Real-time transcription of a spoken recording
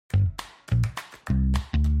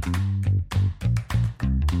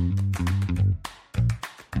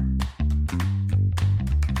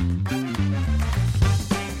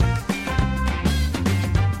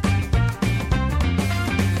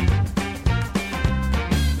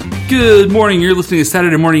Good morning. You're listening to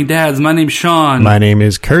Saturday Morning Dads. My name's Sean. My name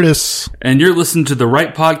is Curtis. And you're listening to the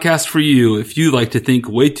right podcast for you if you like to think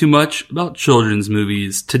way too much about children's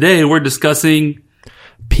movies. Today we're discussing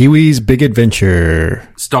Pee-wee's Big Adventure,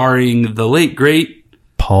 starring the late, great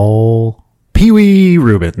Paul Pee-wee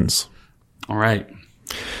Rubens. All right.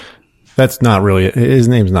 That's not really, his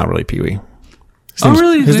name's not really Pee-wee.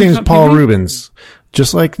 Really? His name's Paul Rubens,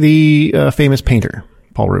 just like the famous painter,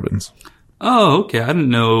 Paul Rubens. Oh, okay. I didn't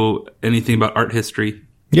know anything about art history.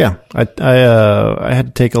 Yeah, I had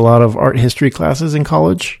to take a lot of art history classes in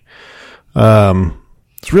college.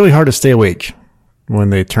 It's really hard to stay awake when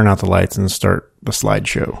they turn out the lights and start the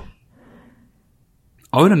slideshow.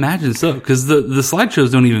 I would imagine so, because the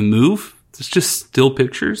slideshows don't even move. It's just still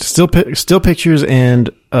pictures. Still pictures and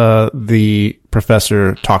the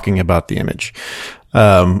professor talking about the image.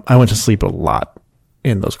 I went to sleep a lot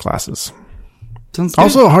in those classes. Sounds good.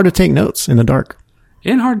 Also hard to take notes in the dark.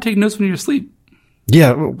 And hard to take notes when you're asleep.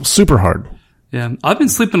 Yeah, super hard. Yeah, I've been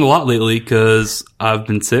sleeping a lot lately because I've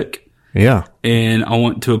been sick. Yeah. And I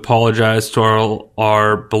want to apologize to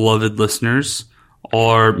our beloved listeners,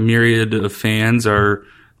 our myriad of fans,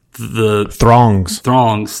 the throngs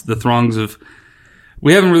of.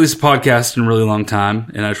 We haven't released a podcast in a really long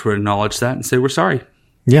time, and I just want to acknowledge that and say we're sorry.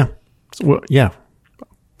 Yeah. Well, yeah.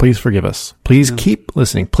 Please forgive us. Please keep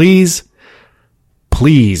listening. Please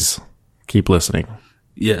keep listening.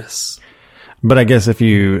 Yes. But I guess if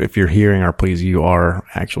you're hearing our pleas, you are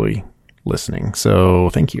actually listening. So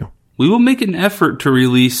thank you. We will make an effort to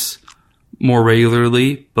release more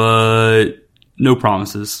regularly, but no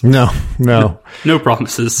promises. No. No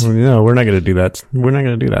promises. No, we're not going to do that. We're not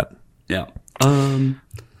going to do that. Yeah.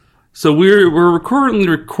 So we're currently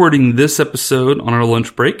recording this episode on our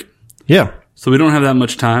lunch break. Yeah. So we don't have that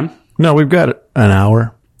much time. No, we've got an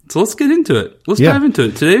hour. So let's get into it. Let's dive into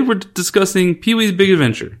it. Today we're discussing Pee-wee's Big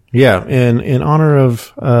Adventure. Yeah, in honor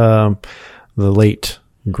of the late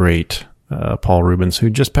great Paul Rubens, who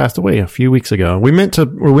just passed away a few weeks ago. We meant to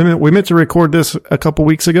record this a couple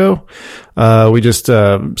weeks ago. We just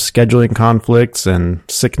scheduling conflicts and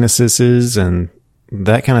sicknesses and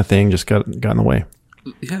that kind of thing just got in the way.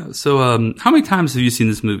 Yeah. So how many times have you seen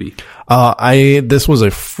this movie? This was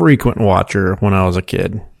a frequent watcher when I was a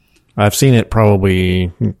kid. I've seen it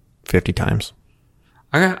probably 50 times.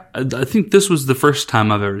 I think this was the first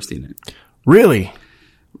time I've ever seen it. Really?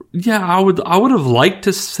 Yeah, I would have liked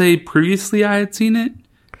to say previously I had seen it.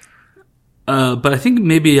 But I think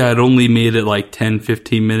maybe I'd only made it like 10,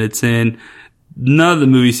 15 minutes in. None of the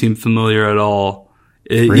movie seemed familiar at all.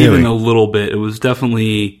 Really? Even a little bit. It was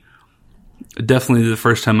definitely the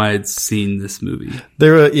first time I had seen this movie.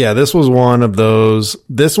 This was one of those.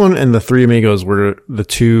 This one and The Three Amigos were the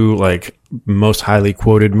two like most highly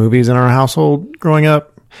quoted movies in our household growing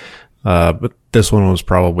up. But this one was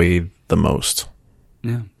probably the most.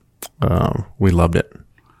 Yeah. We loved it.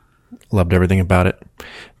 Loved everything about it.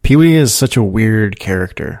 Pee-wee is such a weird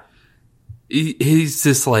character. He's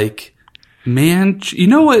just like, man, you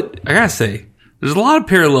know what? I gotta say, there's a lot of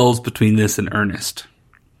parallels between this and Ernest.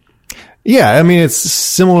 Yeah, I mean, it's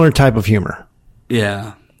similar type of humor.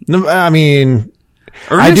 Yeah. No, I mean,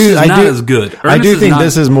 Ernest is not as good. I do think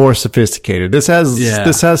this is more sophisticated. This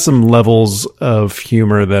has some levels of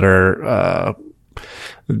humor that are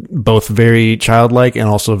both very childlike and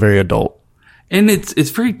also very adult. And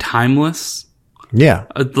it's very timeless. Yeah.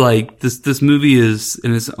 Like this movie is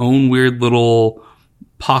in its own weird little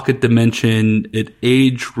pocket dimension. It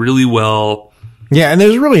aged really well. Yeah, and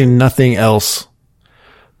there's really nothing else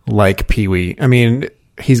like Pee-wee. I mean,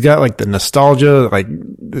 he's got like the nostalgia, like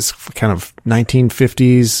this kind of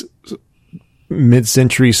 1950s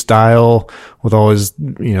mid-century style with all his,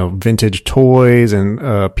 vintage toys,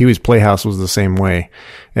 and Pee-wee's Playhouse was the same way.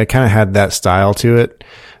 It kind of had that style to it.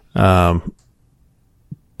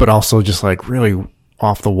 But also just like really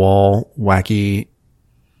off the wall, wacky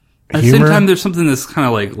humor. At the same time, there's something that's kind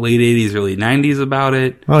of like late 80s, early 90s about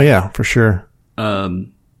it. Oh yeah, for sure.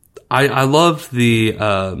 I loved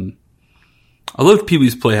Pee-wee's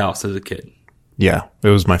Playhouse as a kid. Yeah, it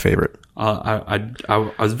was my favorite. I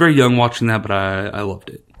was very young watching that, but I loved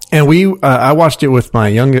it. And I watched it with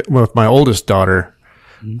my oldest daughter.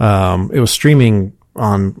 It was streaming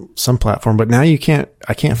on some platform, but now I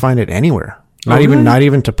can't find it anywhere. Not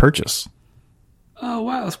even to purchase. Oh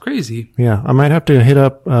wow, that's crazy. Yeah, I might have to hit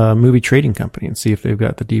up Movie Trading Company and see if they've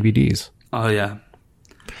got the DVDs. Oh yeah.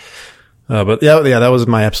 But yeah, that was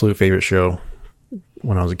my absolute favorite show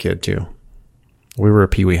when I was a kid too. We were a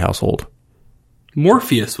Pee-wee household.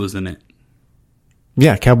 Morpheus was in it.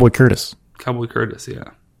 Yeah, Cowboy Curtis. Cowboy Curtis,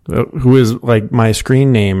 yeah. Who is like my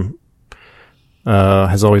screen name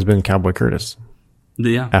has always been Cowboy Curtis.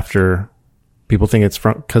 Yeah. After people think it's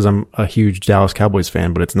because I'm a huge Dallas Cowboys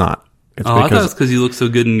fan, but it's not. It's I thought it was because you look so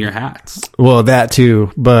good in your hats. Well, that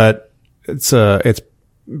too, but it's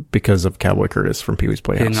because of Cowboy Curtis from Pee Wee's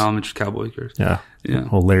Playhouse. Paying homage to Cowboy Curtis. Yeah. Yeah.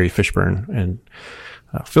 Well, Larry Fishburne and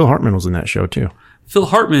Phil Hartman was in that show too. Phil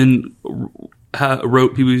Hartman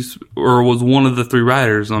wrote Pee Wee's, or was one of the 3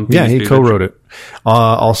 writers on Pee Wee's. Yeah, he co-wrote it.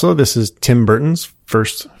 Also, this is Tim Burton's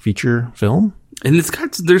first feature film. And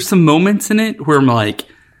there's some moments in it where I'm like,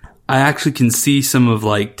 I actually can see some of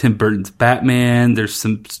like Tim Burton's Batman. There's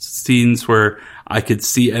some scenes where I could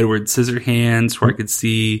see Edward Scissorhands, where I could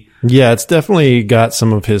see. Yeah, it's definitely got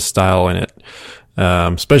some of his style in it.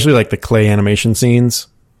 Especially like the clay animation scenes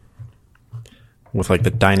with like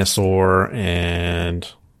the dinosaur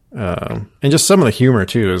and just some of the humor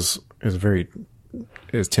too is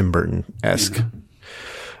Tim Burton-esque.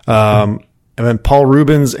 And then Paul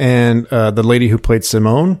Rubens and the lady who played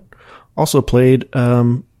Simone also played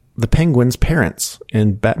the Penguin's parents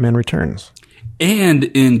in Batman Returns. And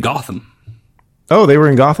in Gotham. Oh, they were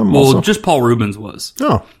in Gotham also? Well, just Paul Rubens was.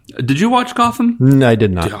 Oh. Did you watch Gotham? No, I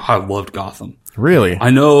did not. Dude, I loved Gotham. Really? I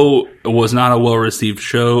know it was not a well-received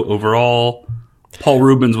show overall. Paul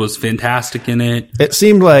Rubens was fantastic in it. It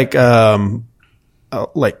seemed like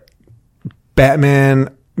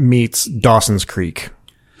Batman meets Dawson's Creek.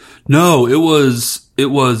 No, it was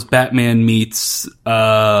Batman meets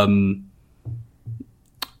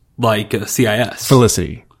CIS.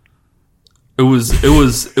 Felicity. It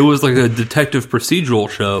was like a detective procedural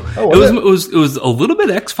show. Oh, it was a little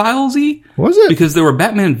bit X-Files-y. Was it? Because there were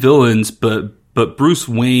Batman villains, but Bruce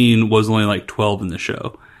Wayne was only like 12 in the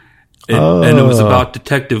show. And it was about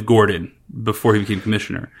Detective Gordon before he became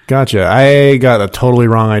commissioner. Gotcha. I got a totally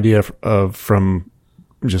wrong idea from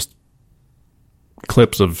just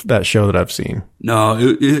clips of that show that I've seen. No,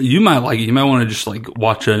 you might like it. You might want to just like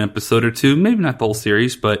watch an episode or two, maybe not the whole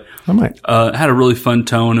series, but I might. It had a really fun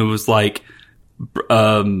tone. It was like,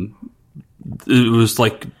 it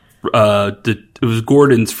was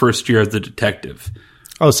Gordon's first year as the detective.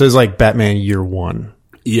 Oh, so it's like Batman Year One.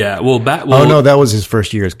 Yeah, well, oh no, that was his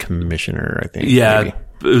first year as commissioner, I think. Yeah, maybe.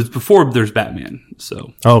 It was before there's Batman.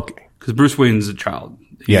 So okay, because Bruce Wayne's a child.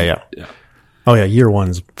 Yeah. Oh yeah, Year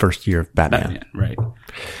One's first year of Batman. Right.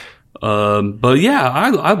 But yeah,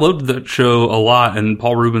 I loved that show a lot, and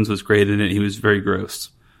Paul Rubens was great in it. He was very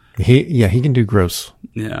gross. He can do gross.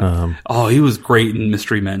 Yeah. He was great in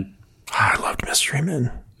Mystery Men. I loved Mystery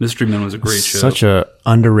Men. Mystery Men was a great show. Such a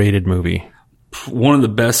underrated movie. One of the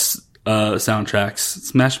best soundtracks.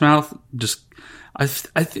 Smash Mouth. Just, I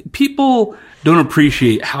think people don't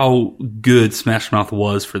appreciate how good Smash Mouth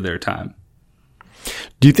was for their time.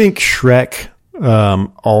 Do you think Shrek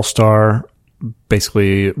All-Star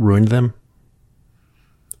basically ruined them?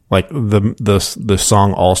 Like the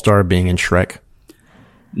song All-Star being in Shrek?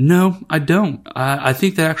 No, I don't. I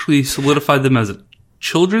think that actually solidified them as a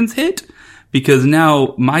children's hit, because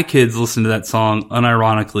now my kids listen to that song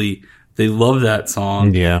unironically. They love that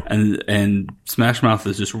song. Yeah. And Smash Mouth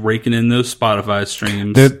is just raking in those Spotify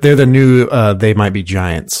streams. They're the new They Might Be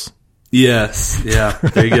Giants. Yes. Yeah.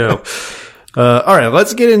 There you go. All right,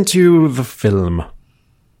 let's get into the film.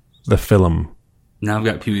 Now I've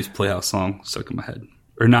got Pee Wee's Playhouse song stuck in my head.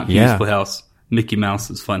 Or not Pee Wee's Playhouse. Mickey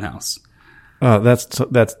Mouse's Funhouse.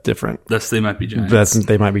 That's different. That's They Might Be Giants. That's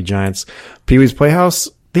They Might Be Giants. Pee Wee's Playhouse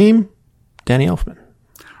theme, Danny Elfman.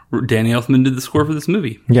 Danny Elfman did the score for this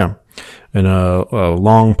movie. Yeah. And a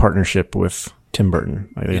long partnership with Tim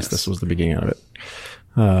Burton. I guess this was the beginning of it.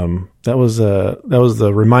 That was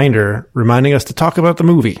the reminding us to talk about the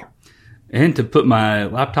movie. And to put my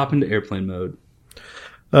laptop into airplane mode.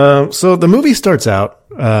 So the movie starts out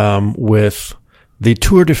with the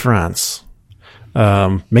Tour de France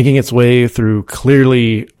making its way through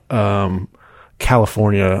clearly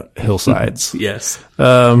California hillsides. Yes.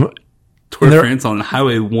 Tour de France on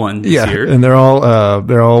Highway 1 this year. And they're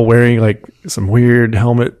all wearing like some weird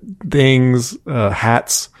helmet things,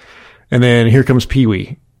 hats. And then here comes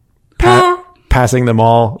Pee-wee passing them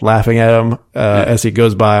all, laughing at him as he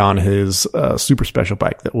goes by on his super special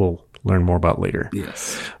bike that we'll learn more about later.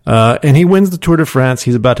 Yes. And he wins the Tour de France.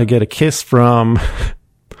 He's about to get a kiss from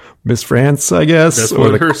Miss France, I guess. That's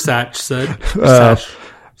what her satch said.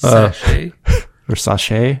 Sachet. Or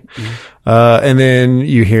sachet. Mm-hmm. And then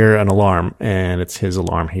you hear an alarm, and it's his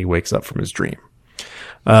alarm. He wakes up from his dream.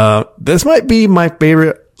 This might be my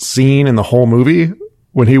favorite scene in the whole movie,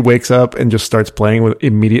 when he wakes up and just starts playing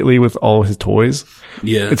immediately with all his toys.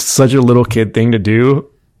 Yeah. It's such a little kid thing to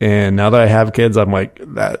do. And now that I have kids, I'm like,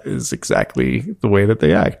 that is exactly the way that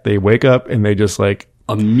they act. They wake up and they just like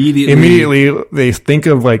immediately they think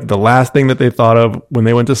of like the last thing that they thought of when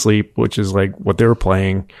they went to sleep, which is like what they were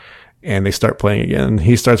playing, and they start playing again.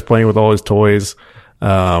 He starts playing with all his toys.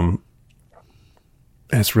 It's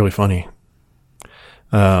really funny.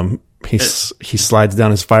 He slides down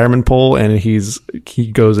his fireman pole, and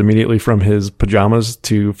he goes immediately from his pajamas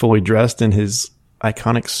to fully dressed in his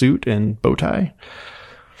iconic suit and bow tie.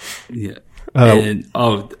 Yeah.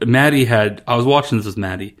 Maddie I was watching this with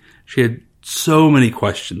Maddie. She had so many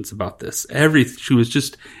questions about this. She was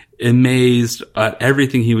just amazed at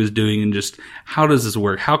everything he was doing and just, how does this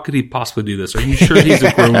work? How could he possibly do this? Are you sure he's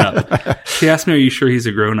a grown up? She asked me, are you sure he's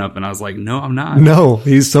a grown up? And I was like, no, I'm not. No,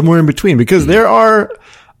 he's somewhere in between, because there are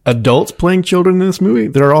adults playing children in this movie.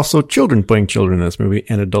 There are also children playing children in this movie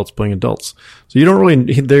and adults playing adults. So you don't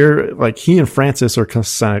really, they're like, he and Francis are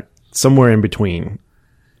somewhere in between.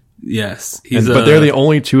 Yes. But they're the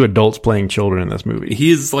only two adults playing children in this movie.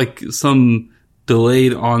 He's like some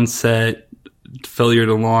delayed onset, failure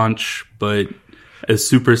to launch, but is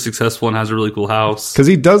super successful and has a really cool house. Because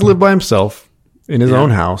he does live by himself in his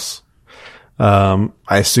own house. I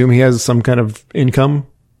assume he has some kind of income.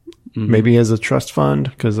 Mm-hmm. Maybe he has a trust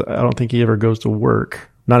fund, because I don't think he ever goes to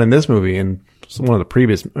work. Not in this movie. In one of the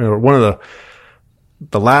previous, or one of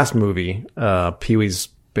the last movie, Pee-wee's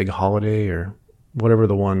Big Holiday, or whatever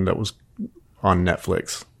the one that was on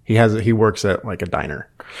Netflix. He works at like a diner.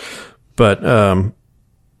 But, and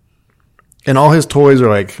all his toys are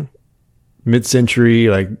like mid-century,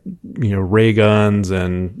 like, ray guns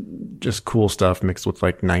and just cool stuff mixed with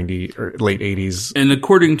like 90 or late 80s. And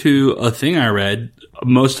according to a thing I read,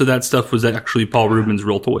 most of that stuff was actually Paul Rubens'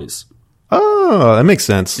 real toys. Oh, that makes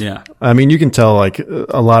sense. Yeah. I mean, you can tell like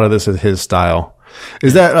a lot of this is his style.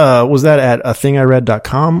 Was that at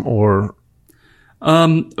athingiread.com or?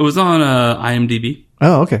 It was on IMDb.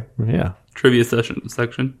 Oh, okay. Yeah. Trivia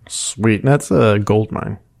section. Sweet. That's a gold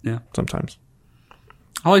mine. Yeah. Sometimes.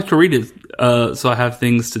 I like to read it, so I have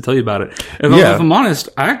things to tell you about it. If I'm honest,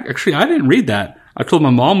 I didn't read that. I told my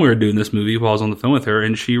mom we were doing this movie while I was on the phone with her,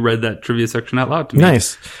 and she read that trivia section out loud to me.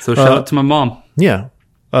 Nice. So shout out to my mom. Yeah.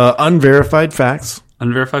 Unverified facts.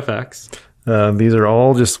 Unverified facts. These are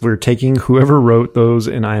all just, we're taking whoever wrote those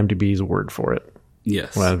in IMDb's word for it.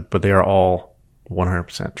 Yes. But they are all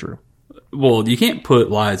 100% true. Well, you can't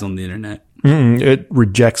put lies on the internet. It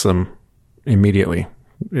rejects them immediately.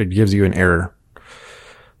 It gives you an error.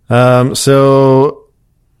 So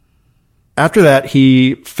after that,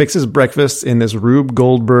 he fixes breakfast in this Rube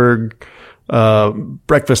Goldberg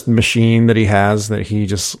breakfast machine that he has, that he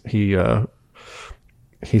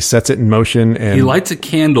sets it in motion, and he lights a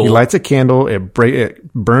candle.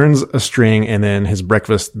 It burns a string, and then his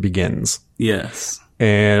breakfast begins. Yes.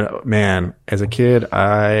 And man, as a kid,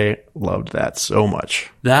 I loved that so much.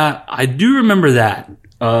 That I do remember that.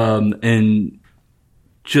 And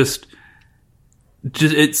just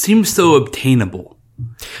it seemed so obtainable.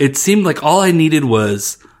 It seemed like all I needed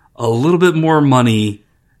was a little bit more money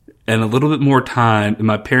and a little bit more time, and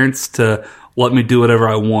my parents to let me do whatever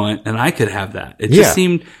I want, and I could have that. It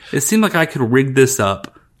seemed like I could rig this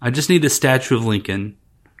up. I just need a statue of Lincoln.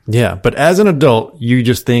 Yeah, but as an adult, you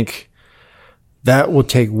just think that will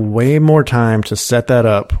take way more time to set that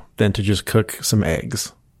up than to just cook some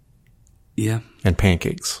eggs. Yeah. And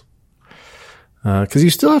pancakes. Because you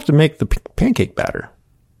still have to make the pancake batter.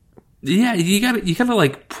 Yeah, you gotta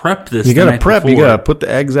like prep this. You gotta prep. Before. You gotta put the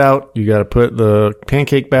eggs out. You gotta put the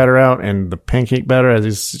pancake batter out, and the pancake batter as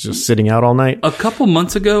it's just sitting out all night. A couple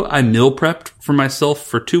months ago, I meal prepped for myself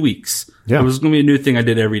for 2 weeks. Yeah. It was gonna be a new thing I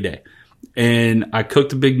did every day. And I cooked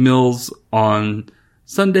the big meals on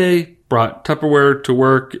Sunday, brought Tupperware to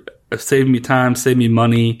work, saved me time, saved me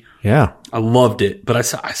money. Yeah. I loved it, but I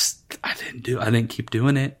didn't keep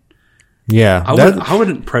doing it. Yeah. I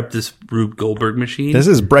wouldn't prep this Rube Goldberg machine. This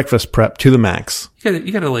is breakfast prep to the max.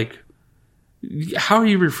 You gotta like, how are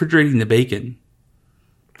you refrigerating the bacon?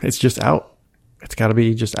 It's just out. It's gotta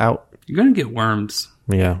be just out. You're gonna get worms.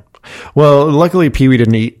 Yeah. Well, luckily Pee-wee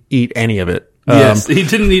didn't eat any of it. Yes, he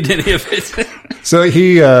didn't eat any of it. So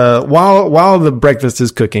he, while the breakfast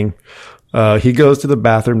is cooking, he goes to the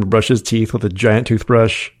bathroom to brush his teeth with a giant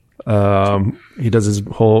toothbrush. He does his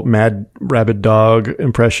whole mad rabid dog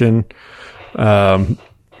impression.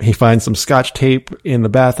 He finds some Scotch tape in the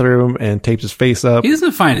bathroom and tapes his face up. He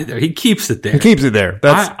doesn't find it there. He keeps it there. He keeps it there.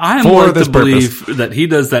 That's I'm for led this to purpose. believe that he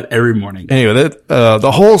does that every morning. Anyway,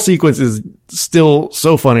 the whole sequence is still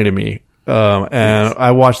so funny to me. And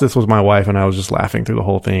I watched this with my wife, and I was just laughing through the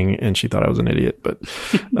whole thing, and she thought I was an idiot, but,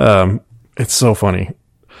 it's so funny.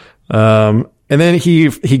 And And then he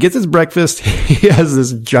gets his breakfast. He has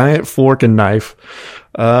this giant fork and knife.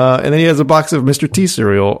 And then he has a box of Mr. T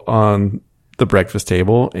cereal on the breakfast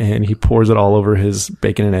table, and he pours it all over his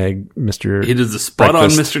bacon and egg Mr. He does a spot on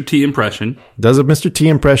Mr. T impression. Does a Mr. T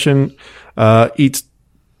impression, eats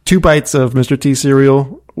 2 bites of Mr. T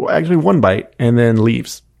cereal, well, actually 1 bite, and then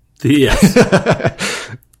leaves. Yes.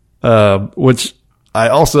 Which I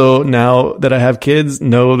also, now that I have kids,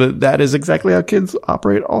 know that is exactly how kids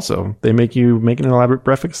operate also. They make you make an elaborate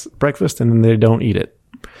breakfast and then they don't eat it.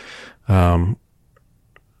 Or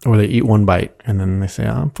they eat 1 bite and then they say,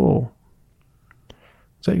 I'm full.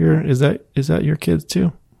 Is that your kids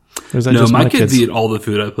too? Or is that no, just my kids eat all the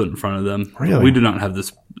food I put in front of them. Really? We do not have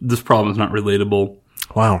this problem is not relatable.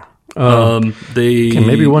 Wow.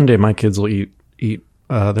 Maybe one day my kids will eat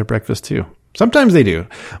their breakfast too. Sometimes they do.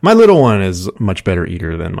 My little one is a much better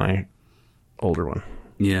eater than my older one.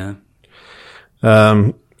 Yeah.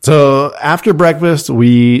 So after breakfast,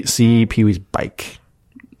 we see Pee-wee's bike.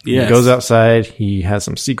 Yes. He goes outside. He has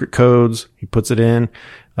some secret codes. He puts it in.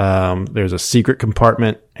 There's a secret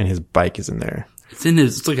compartment, and his bike is in there.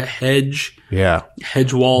 It's like a hedge. Yeah.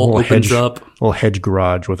 Hedge wall opens up. Little hedge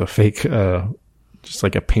garage with a fake, just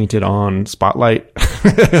like a painted on spotlight.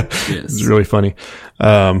 Yes. It's really funny.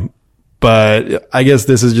 But I guess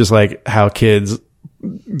this is just like how kids,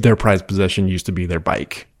 their prized possession used to be their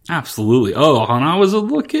bike. Absolutely. Oh, when I was a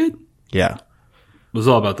little kid? Yeah. It was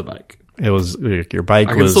all about the bike. It was, your bike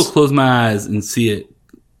I can still close my eyes and see it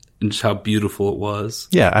and just how beautiful it was.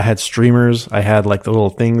 Yeah, I had streamers. I had like the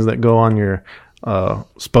little things that go on your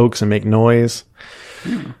spokes and make noise.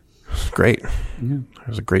 Yeah. Great. Yeah. It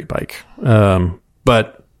was a great bike.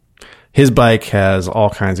 But his bike has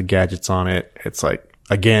all kinds of gadgets on it. It's like,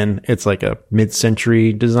 again, it's like a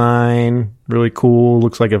mid-century design. Really cool.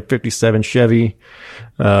 Looks like a 57 Chevy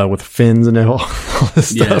with fins and all this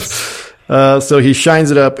stuff. Yes. So he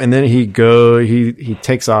shines it up, and then he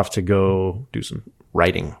takes off to go do some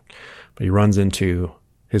writing. But he runs into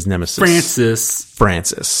his nemesis.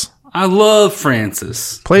 Francis. I love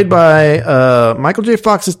Francis. Played by Michael J.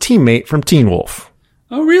 Fox's teammate from Teen Wolf.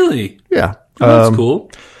 Oh, really? Yeah. Oh, that's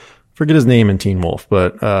cool. Forget his name in Teen Wolf,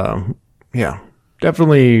 but yeah.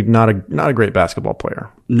 Definitely not a great basketball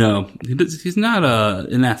player. No, he's not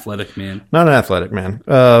an athletic man. Not an athletic man.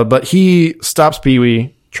 But he stops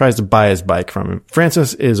Pee-wee, tries to buy his bike from him.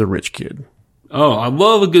 Francis is a rich kid. Oh, I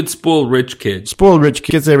love a good spoiled rich kid. Spoiled rich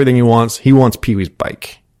kid gets everything he wants. He wants Pee-wee's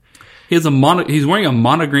bike. He's wearing a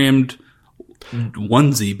monogrammed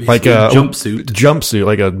onesie, like a jumpsuit,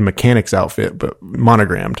 like a mechanic's outfit, but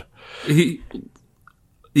monogrammed.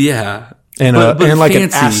 Yeah. And but like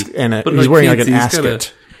fancy, he's wearing like an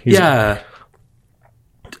ascot. Yeah.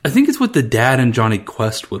 I think it's what the dad and Johnny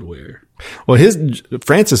Quest would wear. Well,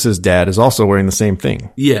 Francis's dad is also wearing the same thing.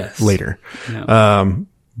 Yes. Later. Yeah.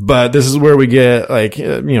 But this is where we get like,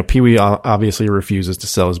 Pee-wee obviously refuses to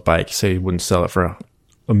sell his bike. He said he wouldn't sell it for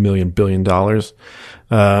 $1 billion.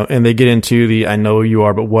 And they get into the "I know you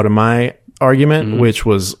are, but what am I" argument, which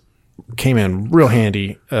came in real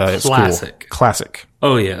handy. Classic.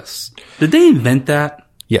 Oh, yes. Did they invent that?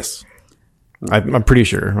 Yes. I'm pretty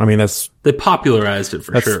sure. I mean, they popularized it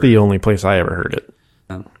for sure. That's the only place I ever heard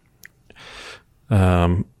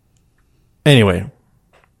it. Anyway,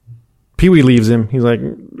 Pee-wee leaves him. He's like,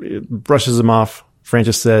 brushes him off.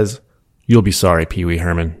 Francis says, "You'll be sorry, Pee-wee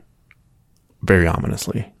Herman." Very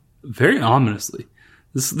ominously. Very ominously.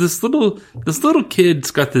 This little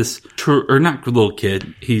kid's got this, or not little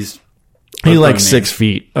kid. He's like 6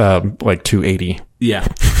 feet, like 280. Yeah.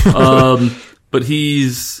 But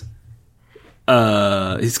he's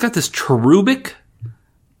got this cherubic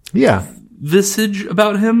visage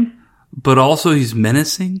about him, but also he's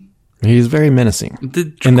menacing. He's very menacing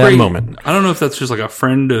in that moment. I don't know if that's just like a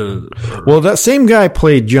friend. Well, that same guy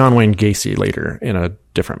played John Wayne Gacy later in a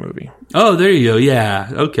different movie. Oh, there you go. Yeah.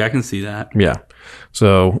 Okay. I can see that. Yeah.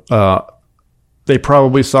 So, they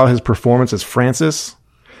probably saw his performance as Francis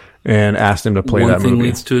and asked him to play that movie. One thing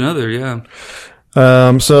leads to another. Yeah.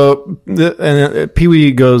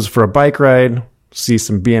 Pee-wee goes for a bike ride, sees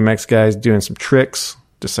some BMX guys doing some tricks,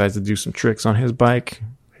 decides to do some tricks on his bike.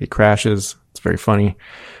 He crashes. It's very funny.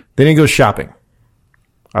 Then he goes shopping.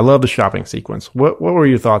 I love the shopping sequence. What were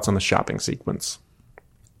your thoughts on the shopping sequence?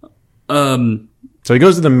 So he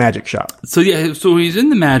goes to the magic shop. So he's in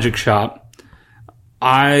the magic shop.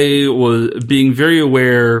 I was being very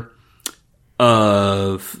aware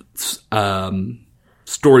of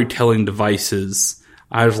storytelling devices.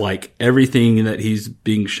 I was like, everything that he's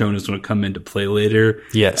being shown is going to come into play later.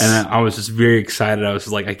 Yes. And I was just very excited. I was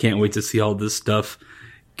just like, I can't wait to see all this stuff.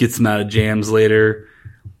 Gets him out of jams later.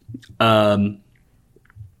 And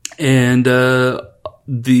And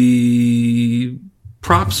the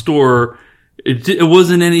prop store, it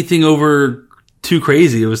wasn't anything over too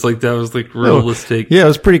crazy. It was like, that was like realistic. Yeah, it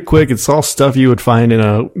was pretty quick. It's all stuff you would find in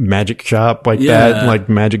a magic shop like that, like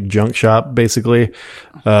magic junk shop, basically.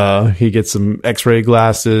 He gets some x-ray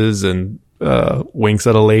glasses and winks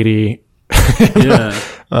at a lady.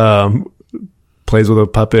 Plays with a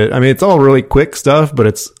puppet. I mean, it's all really quick stuff, but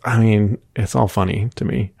it's all funny to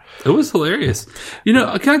me. It was hilarious. Can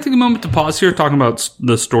I take a moment to pause here talking about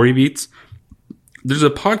the story beats? There's a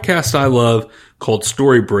podcast I love called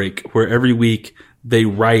Story Break, where every week they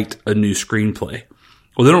write a new screenplay.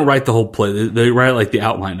 Well, they don't write the whole play. They write like the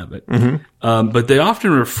outline of it. Mm-hmm. But they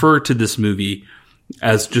often refer to this movie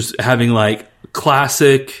as just having like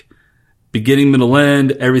classic beginning, middle,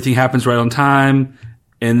 end. Everything happens right on time.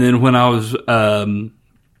 And then when I was,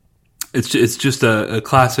 it's just a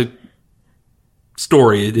classic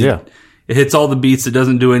story. It hits all the beats. It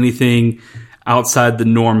doesn't do anything outside the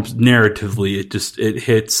norms narratively. It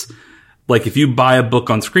hits, like if you buy a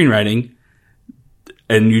book on screenwriting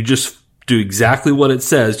and you just do exactly what it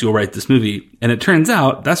says, you'll write this movie. And it turns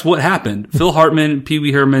out that's what happened. Phil Hartman, Pee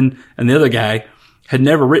Wee Herman, and the other guy had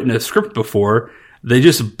never written a script before. They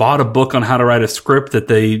just bought a book on how to write a script that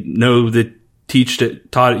they know that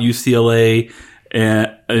taught at UCLA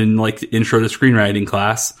and like the intro to screenwriting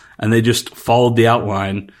class, and they just followed the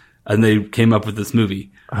outline and they came up with this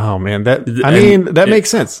movie. Oh man, that makes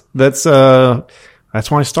sense. That's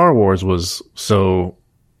why Star Wars was so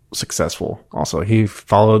successful. Also, he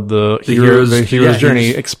followed the hero's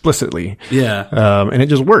journey explicitly. Yeah. And it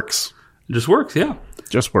just works. It just works, yeah.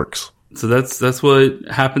 Just works. So that's what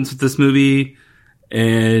happens with this movie.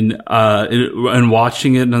 And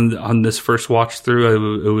watching it on this first watch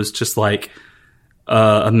through, it was just like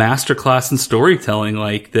a masterclass in storytelling.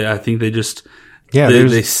 Like I think they just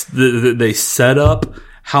they set up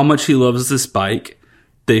how much he loves this bike.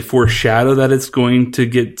 They foreshadow that it's going to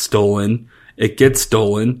get stolen. It gets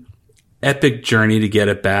stolen. Epic journey to get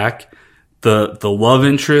it back. The love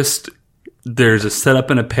interest. There's a setup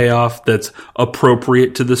and a payoff that's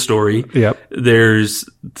appropriate to the story. Yep. There's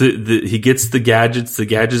he gets the gadgets. The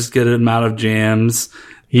gadgets get him out of jams.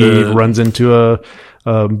 He runs into a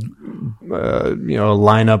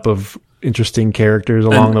lineup of interesting characters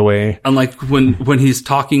along the way. And like when he's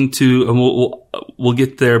talking to, and we'll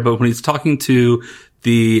get there, but when he's talking to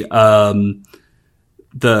the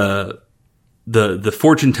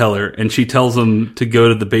fortune teller, and she tells him to go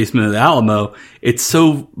to the basement of the Alamo, it's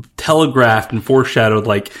so telegraphed and foreshadowed,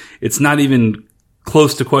 like it's not even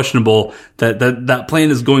close to questionable that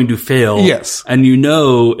plan is going to fail. Yes. And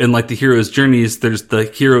in like the hero's journeys, there's the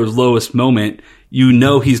hero's lowest moment.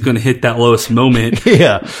 He's going to hit that lowest moment.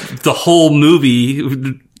 Yeah. The whole movie,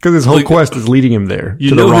 because his whole quest is leading him there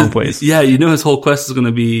to the wrong place. Yeah. His whole quest is going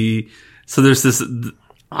to be, so there's this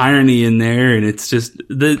irony in there, and it's just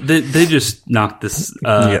they just knocked this.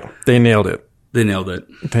 They nailed it. They nailed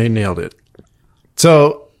it.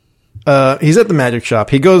 So he's at the magic shop.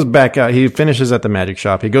 He goes back out. He finishes at the magic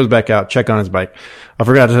shop. He goes back out, check on his bike. I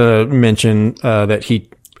forgot to mention that he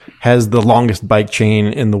has the longest bike chain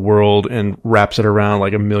in the world and wraps it around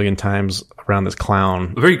like 1,000,000 times around this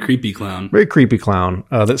clown. A very creepy clown.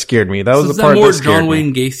 That scared me. That was the part that scared me. Is that more John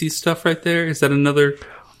Wayne Gacy stuff right there? Is that another?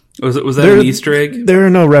 Was that an Easter egg? There are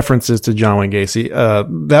no references to John Wayne Gacy.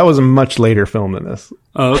 That was a much later film than this.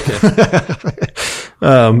 Oh,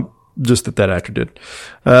 okay. Just that actor did.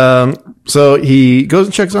 So he goes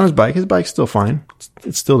and checks on his bike. His bike's still fine.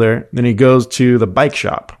 It's still there. Then he goes to the bike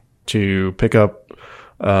shop to pick up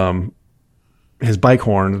his bike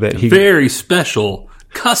horn that very special,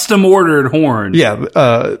 custom ordered horn.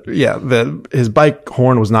 Yeah. His bike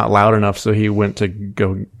horn was not loud enough, so he went to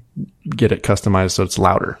go get it customized so it's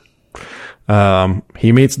louder.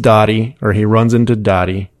 He meets Dottie, or he runs into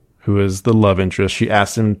Dottie, who is the love interest. She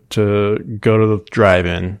asks him to go to the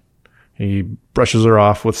drive-in. He brushes her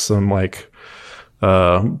off with some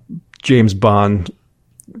James Bond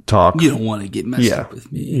talk. You don't want to get mixed up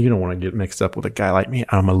with me. You don't want to get mixed up with a guy like me.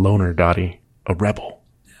 I'm a loner, Dottie, a rebel.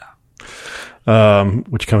 Yeah.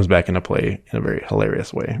 Which comes back into play in a very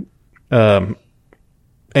hilarious way.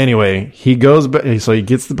 Anyway, he goes back, so he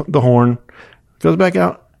gets the horn, goes back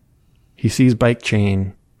out. He sees bike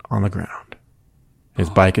chain on the ground. His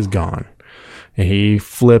bike is gone. And he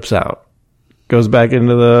flips out. Goes back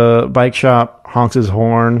into the bike shop, honks his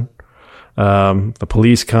horn. The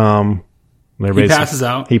police come. He passes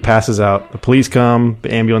out. The police come.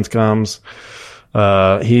 The ambulance comes.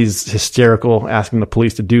 He's hysterical, asking the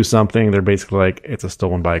police to do something. They're basically like, it's a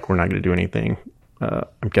stolen bike. We're not going to do anything.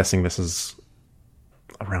 I'm guessing this is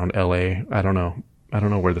around LA. I don't know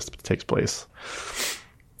where this takes place.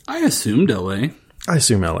 I assumed L.A. I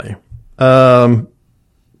assume L.A.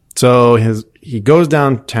 So he goes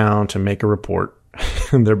downtown to make a report,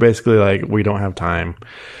 and they're basically like, we don't have time.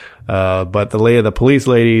 But the police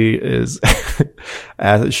lady is,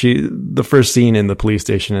 the first scene in the police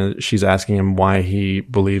station is she's asking him why he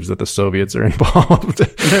believes that the Soviets are involved.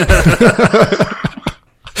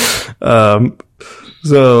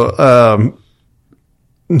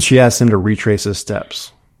 She asks him to retrace his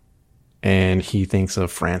steps, and he thinks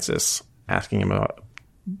of Francis asking him about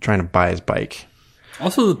trying to buy his bike.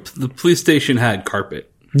 Also, the police station had carpet.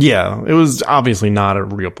 Yeah, it was obviously not a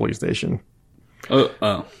real police station.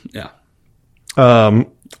 Oh, yeah. I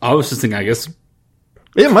was just thinking, I guess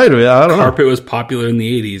it might have been. I don't know. Carpet was popular in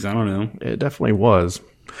the 80s. I don't know. It definitely was.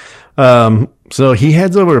 So he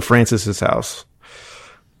heads over to Francis's house,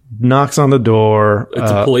 knocks on the door.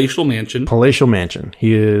 It's a palatial mansion. Palatial mansion.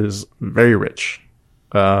 He is very rich.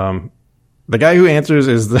 The guy who answers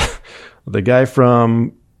is the guy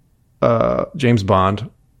from James Bond.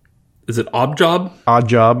 Is it Oddjob?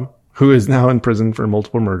 Oddjob, who is now in prison for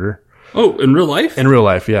multiple murder. Oh, in real life? In real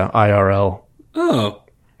life, yeah. IRL. Oh.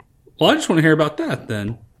 Well, I just want to hear about that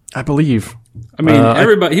then. I believe. I mean,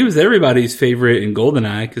 he was everybody's favorite in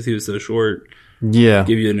GoldenEye because he was so short. Yeah.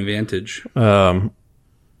 Give you an advantage.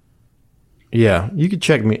 Yeah, you could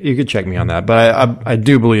check me. You could check me on that, but I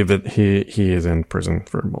do believe that he is in prison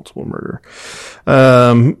for multiple murder.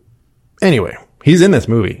 Anyway, he's in this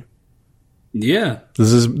movie. Yeah.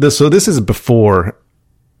 This is before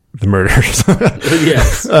the murders.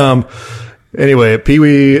 Yes. Anyway,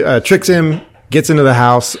 Pee-wee tricks him, gets into the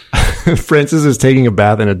house. Francis is taking a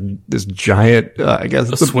bath in this giant, I guess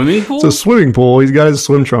it's a swimming pool. It's a swimming pool. He's got his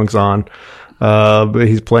swim trunks on. But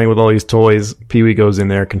he's playing with all these toys. Pee-wee goes in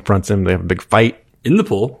there, confronts him. They have a big fight. In the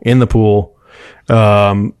pool.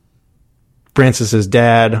 Francis's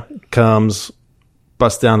dad comes,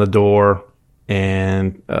 busts down the door,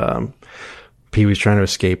 and Pee-wee's trying to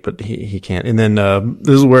escape, but he can't. And then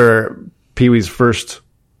this is where Pee-wee's first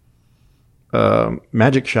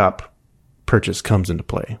magic shop purchase comes into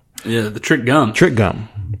play. Yeah, the trick gum. Trick gum.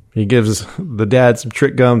 He gives the dad some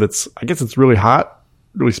trick gum that's, I guess it's really hot.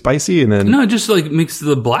 Really spicy, and then no, it just like makes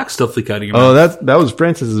the black stuff leak out of your mouth. Oh, that was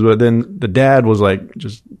Francis's, but then the dad was like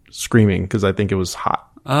just screaming because I think it was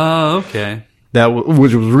hot. Oh, okay.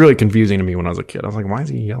 Which was really confusing to me when I was a kid. I was like, why is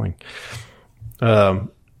he yelling?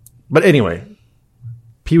 But anyway,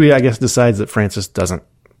 Pee-wee, I guess, decides that Francis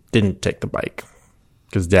didn't take the bike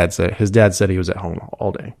because his dad said he was at home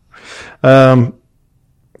all day. So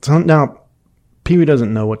now Pee-wee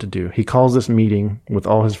doesn't know what to do. He calls this meeting with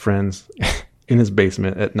all his friends in his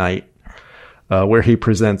basement at night, where he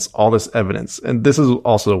presents all this evidence. And this is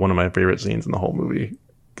also one of my favorite scenes in the whole movie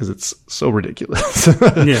because it's so ridiculous.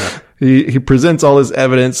 Yeah. He presents all this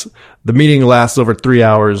evidence. The meeting lasts over 3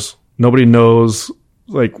 hours. Nobody knows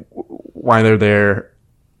like why they're there.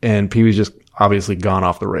 And Pee-wee's just obviously gone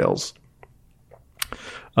off the rails.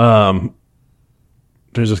 There's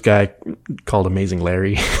this guy called Amazing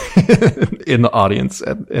Larry in the audience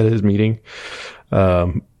at his meeting.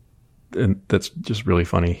 And that's just really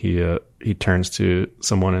funny. He turns to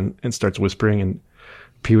someone and starts whispering, and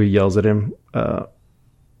Pee-wee yells at him,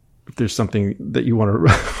 if there's something that you want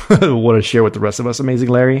to share with the rest of us, Amazing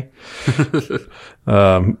Larry.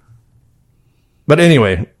 But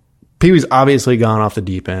anyway, Pee-wee's obviously gone off the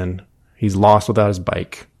deep end. He's lost without his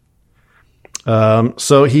bike.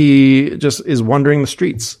 So he just is wandering the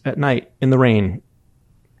streets at night in the rain.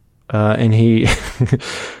 And he's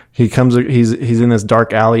in this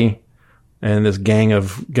dark alley. And this gang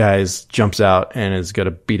of guys jumps out and is going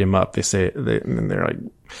to beat him up. And they're like,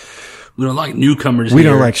 we don't like newcomers. We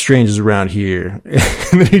don't like strangers around here.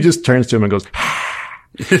 And then he just turns to him and goes,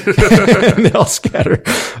 and they all scatter.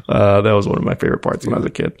 That was one of my favorite parts when I was a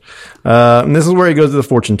kid. And this is where he goes to the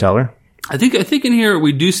fortune teller. I think in here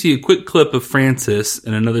we do see a quick clip of Francis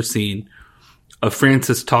in another scene of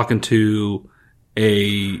Francis talking to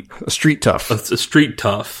a street tough, a street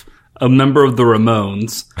tough. A member of the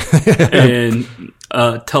Ramones, and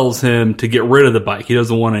tells him to get rid of the bike. He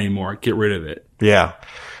doesn't want it anymore. Get rid of it. Yeah,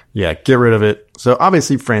 get rid of it. So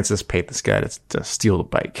obviously Francis paid this guy to steal the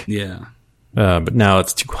bike. Yeah. But now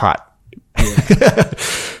it's too hot.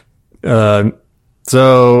 Yeah.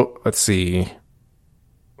 So let's see.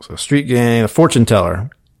 So street gang, the fortune teller.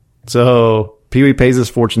 So Pee-wee pays his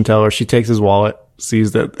fortune teller. She takes his wallet.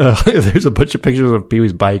 Sees that there's a bunch of pictures of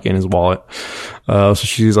Pee-wee's bike in his wallet. So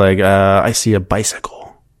she's like, I see a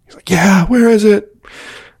bicycle. He's like, yeah, where is it?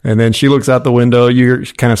 And then she looks out the window. You're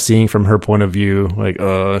kind of seeing from her point of view, like,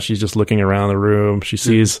 she's just looking around the room. She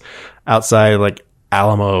sees outside like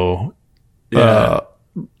Alamo. Yeah.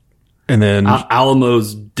 And then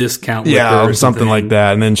Alamo's discount liquor, yeah, something like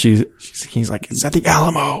that. And then he's like, "Is that the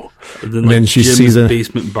Alamo?" And then she sees a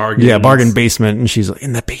basement bargain. Yeah, bargain basement, and she's like,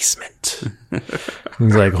 "In the basement."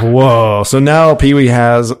 He's like, "Whoa!" So now Pee-wee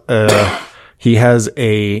has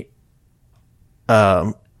a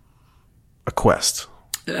quest.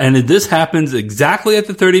 And this happens exactly at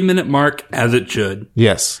the 30-minute mark, as it should.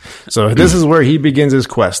 Yes. So this is where he begins his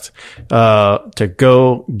quest to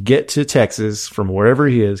go get to Texas from wherever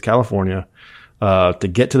he is, California, to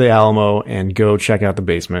get to the Alamo and go check out the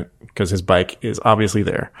basement because his bike is obviously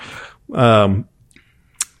there. So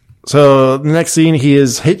the next scene,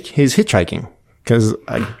 he's hitchhiking because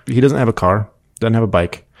he doesn't have a car, doesn't have a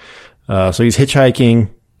bike. So he's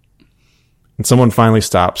hitchhiking. And someone finally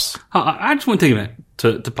stops. I just want to take a minute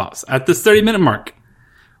to pause. At this 30-minute mark,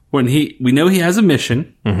 when we know he has a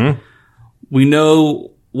mission. Mm-hmm. We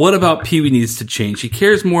know what about Pee-wee needs to change. He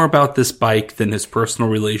cares more about this bike than his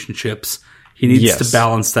personal relationships. He needs to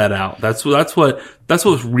balance that out. That's what's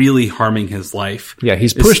really harming his life. Yeah,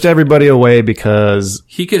 he's pushed everybody away because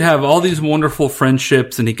he could have all these wonderful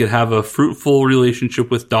friendships and he could have a fruitful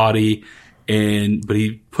relationship with Dottie, but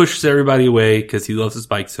he pushes everybody away because he loves his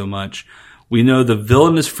bike so much. We know the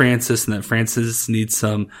villain is Francis and that Francis needs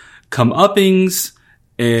some come-uppings,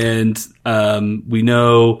 and we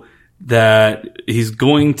know that he's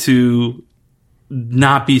going to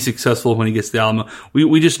not be successful when he gets to the Alamo.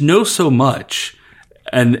 We just know so much,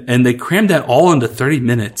 and they crammed that all into 30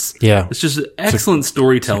 minutes. Yeah. It's just excellent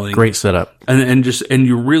storytelling. Great setup. And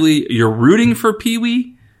you're rooting for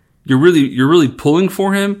Pee-wee. You're really pulling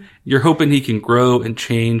for him. You're hoping he can grow and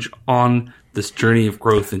change on this journey of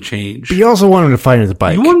growth and change. But you also want him to find his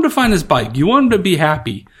bike. You want him to find his bike. You want him to be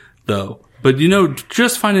happy, though. But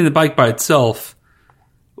just finding the bike by itself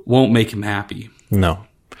won't make him happy. No.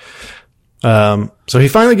 So he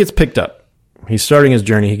finally gets picked up. He's starting his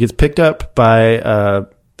journey. He gets picked up by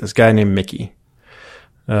this guy named Mickey.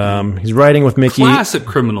 He's riding with Mickey. Classic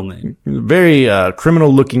criminal name. Very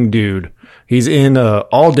criminal-looking dude. He's in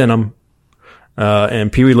all denim,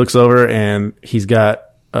 and Pee-wee looks over, and he's got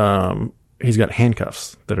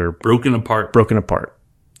handcuffs that are broken apart.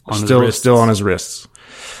 Still on his wrists.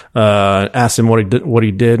 Asked him what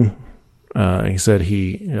he did. He said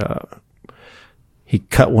he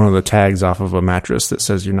cut one of the tags off of a mattress that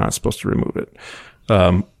says you're not supposed to remove it.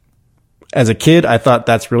 As a kid, I thought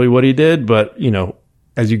that's really what he did, but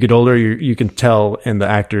as you get older, you can tell in the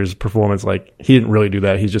actor's performance, like, he didn't really do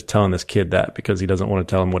that. He's just telling this kid that because he doesn't want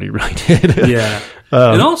to tell him what he really did. Yeah.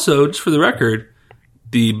 And also, just for the record,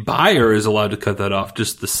 the buyer is allowed to cut that off.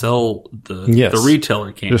 Just the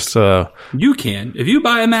retailer can't. You can. If you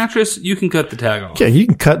buy a mattress, you can cut the tag off. Yeah, you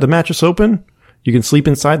can cut the mattress open. You can sleep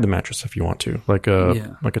inside the mattress if you want to, like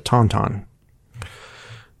a tauntaun.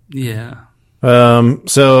 Yeah.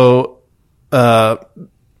 So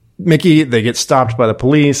Mickey, they get stopped by the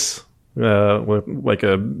police.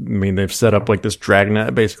 They've set up like this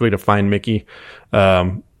dragnet basically to find Mickey.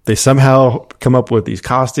 They somehow come up with these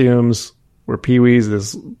costumes where Pee-wee's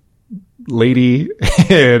this lady,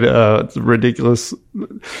 and it's a ridiculous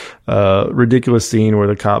scene where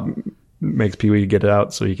the cop makes Pee-wee get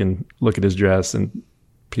out so he can look at his dress, and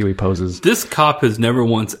Pee-wee poses. This cop has never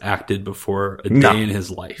once acted before a day in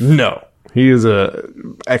his life. No, he is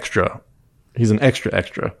an extra. He's an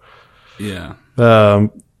extra. Yeah.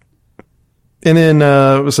 And then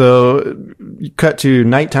so you cut to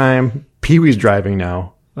nighttime. Pee-wee's driving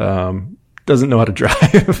now. Doesn't know how to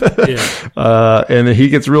drive. Yeah. And then he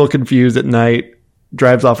gets real confused at night,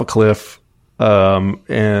 drives off a cliff,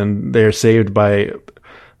 and they're saved by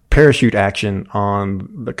parachute action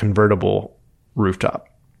on the convertible rooftop.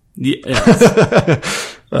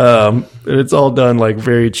 Yes. And it's all done like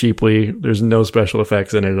very cheaply. There's no special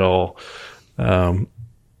effects in it at all.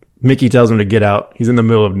 Mickey tells him to get out. He's in the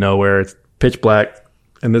middle of nowhere. It's pitch black.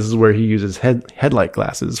 And this is where he uses headlight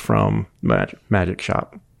glasses from Magic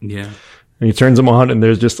Shop. Yeah. And he turns them on, and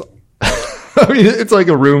there's just, it's like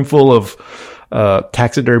a room full of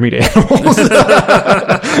taxidermied animals.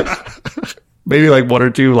 Maybe like one or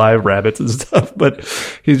two live rabbits and stuff, but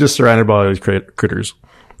he's just surrounded by all these critters.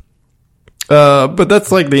 But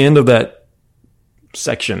that's like the end of that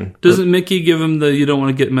section. Doesn't Mickey give him the "you don't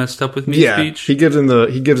want to get messed up with me" speech? He gives him the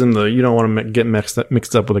 "you don't want to get mixed up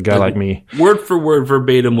with a guy like me." Word for word,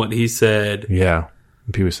 verbatim, what he said. Yeah.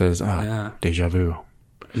 And Pee-wee says, deja vu.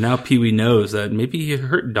 Now Pee-wee knows that maybe he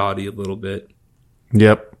hurt Dottie a little bit.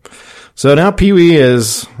 Yep. So now Pee-wee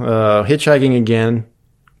is hitchhiking again.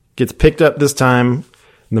 Gets picked up this time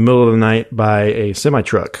in the middle of the night by a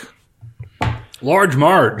semi-truck. Large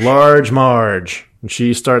Marge. And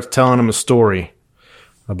she starts telling him a story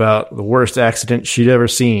about the worst accident she'd ever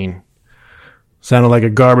seen. Sounded like a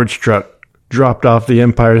garbage truck dropped off the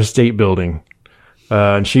Empire State Building.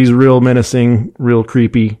 And she's real menacing, real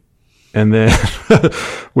creepy. And then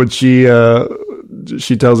when she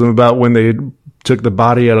tells him about when they took the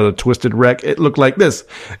body out of the twisted wreck, it looked like this.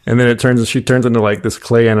 And then she turns into like this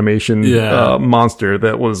clay animation monster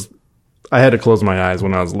that was, I had to close my eyes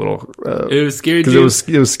when I was little. It was scary. Because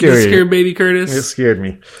it was scary. It scared baby Curtis. It scared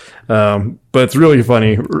me. But it's really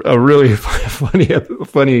funny. A really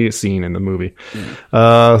funny scene in the movie.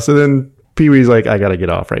 Yeah. So then Pee-wee's like, I gotta get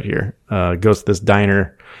off right here. Goes to this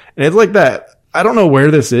diner. And it's like that. I don't know where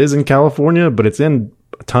this is in California, but it's in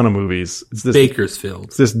a ton of movies. It's this Bakersfield.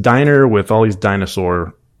 It's this diner with all these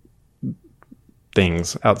dinosaur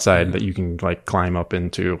things outside that you can like climb up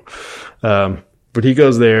into. But he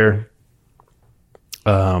goes there.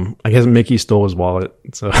 I guess Mickey stole his wallet,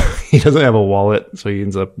 so he doesn't have a wallet, so he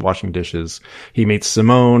ends up washing dishes. He meets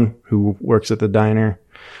Simone, who works at the diner.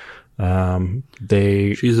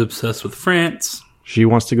 She's obsessed with France. She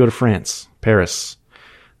wants to go to France, Paris.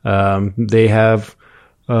 They have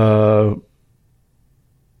a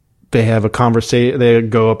conversation. They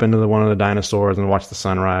go up into one of the dinosaurs and watch the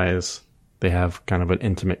sunrise. They have kind of an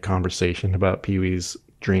intimate conversation about Pee-wee's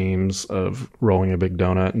dreams of rolling a big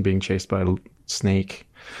donut and being chased by a snake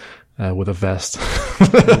with a vest.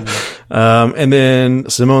 And then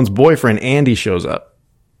Simone's boyfriend, Andy, shows up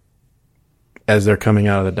as they're coming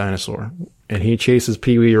out of the dinosaur. And he chases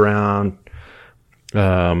Pee-wee around.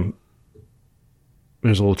 There's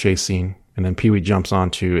a little chase scene. And then Pee-wee jumps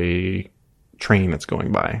onto a train that's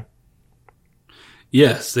going by.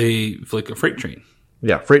 Yes, like a freight train.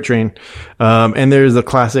 Yeah, freight train. And there's a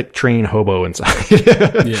classic train hobo inside.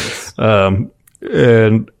 Yes.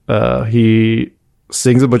 And he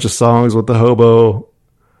sings a bunch of songs with the hobo.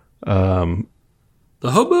 The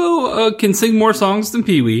hobo can sing more songs than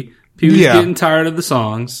Pee-wee. Pee-wee's getting tired of the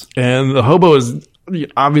songs. And the hobo is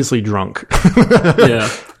obviously drunk. Yeah.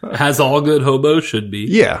 As all good hobos should be.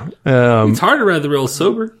 Yeah. It's hard to ride the rails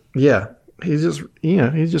sober. Yeah. He's a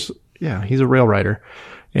rail rider.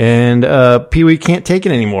 And Pee-wee can't take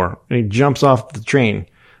it anymore. And he jumps off the train.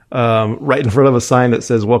 Right in front of a sign that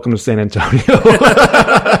says "Welcome to San Antonio."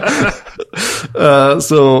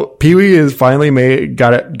 So Pee-wee has finally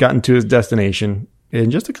gotten to his destination in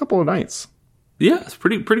just a couple of nights. Yeah, it's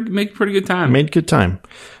make pretty good time. Made good time,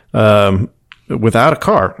 without a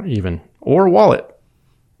car even or a wallet.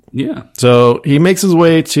 Yeah. So he makes his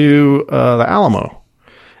way to the Alamo,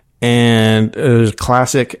 and there's a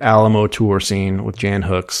classic Alamo tour scene with Jan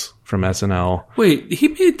Hooks from SNL. Wait, he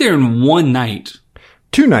made it there in one night.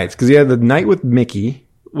 2 nights, because he had the night with Mickey.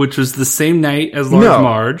 Which was the same night as Large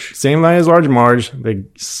Marge. Same night as Large Marge.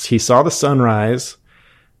 He saw the sunrise,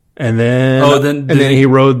 and then he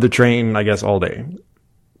rode the train, I guess, all day.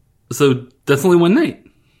 So that's only one night.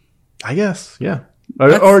 I guess, yeah.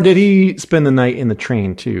 Or did he spend the night in the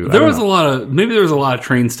train too? There was a lot of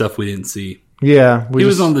train stuff we didn't see. Yeah, he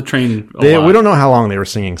was on the train a lot. We don't know how long they were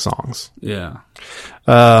singing songs. Yeah.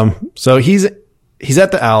 So he's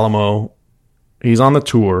at the Alamo. He's on the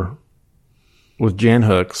tour with Jan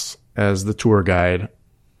Hooks as the tour guide,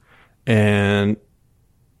 and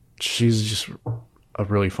she's just a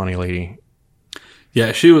really funny lady.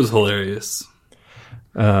 Yeah, she was hilarious.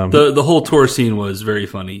 The whole tour scene was very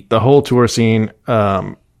funny. The whole tour scene,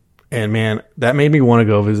 and man, that made me want to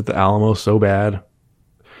go visit the Alamo so bad,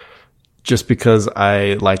 just because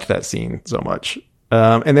I liked that scene so much.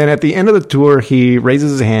 And then at the end of the tour, he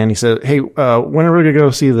raises his hand. He said, "Hey, when are we gonna go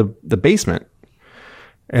see the basement?"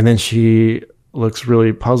 And then she looks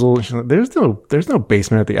really puzzled. She's like, there's no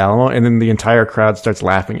basement at the Alamo. And then the entire crowd starts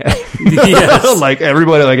laughing at him. Yes. Like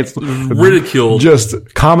everybody, like it's ridiculed.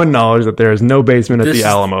 Just common knowledge that there is no basement at the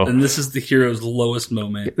Alamo. And this is the hero's lowest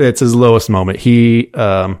moment. It's his lowest moment. He,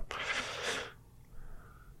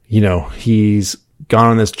 he's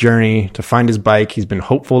gone on this journey to find his bike. He's been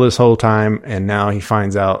hopeful this whole time. And now he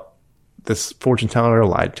finds out this fortune teller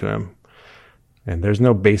lied to him. And there's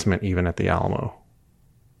no basement even at the Alamo.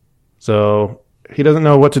 So he doesn't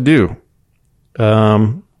know what to do.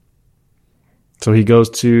 So he goes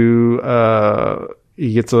to,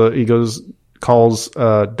 calls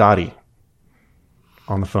Dottie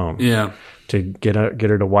on the phone. Yeah. To get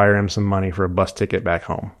her to wire him some money for a bus ticket back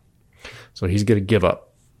home. So he's going to give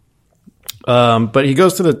up. But he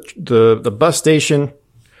goes to the bus station.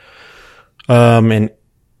 And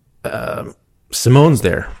Simone's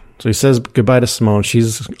there. So he says goodbye to Simone.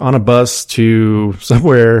 She's on a bus to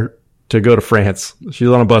somewhere to go to France. She's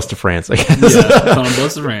on a bus to France, I guess. Yeah, on a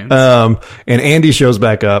bus to France. And Andy shows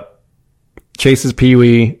back up, chases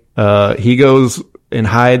Pee-wee. He goes and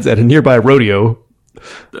hides at a nearby rodeo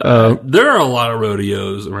There are a lot of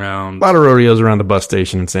rodeos around. A lot of rodeos around the bus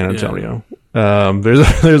station in San Antonio. Yeah.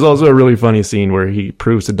 There's also a really funny scene where he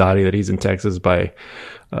proves to Dottie that he's in Texas by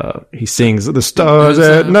he sings "The stars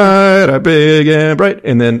at night are big and bright,"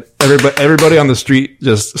 and then everybody on the street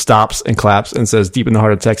just stops and claps and says "Deep in the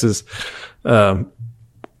heart of Texas,"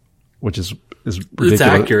 which is ridiculous. It's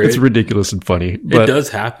accurate. It's ridiculous and funny. But, it does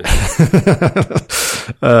happen.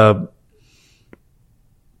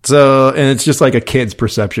 So, and it's just like a kid's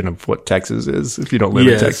perception of what Texas is if you don't live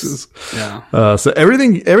in Texas. Yeah. So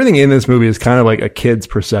everything in this movie is kind of like a kid's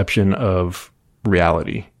perception of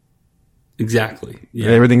reality. Exactly. Yeah.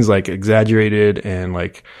 Everything's like exaggerated, and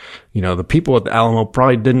like, the people at the Alamo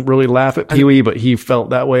probably didn't really laugh at Pee Wee, but he felt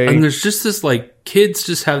that way. And there's just this like, kids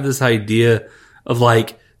just have this idea of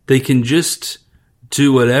like, they can just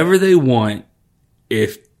do whatever they want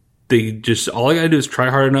if they just, all I gotta do is try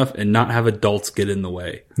hard enough and not have adults get in the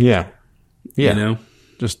way. Yeah.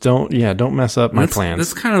 Just don't mess up my plans.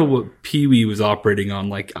 That's kind of what Pee Wee was operating on.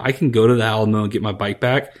 Like, I can go to the Alamo and get my bike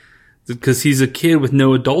back because he's a kid with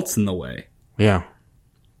no adults in the way. Yeah.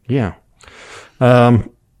 But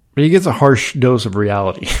he gets a harsh dose of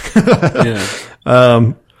reality.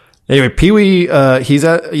 Yeah. Anyway, Pee Wee, he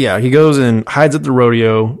goes and hides at the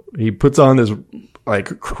rodeo. He puts on this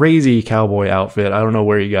like crazy cowboy outfit. I don't know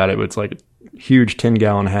where he got it, but it's like a huge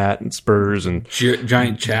 10-gallon hat and spurs and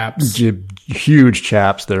giant chaps. Huge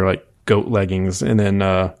chaps. They're like goat leggings. And then,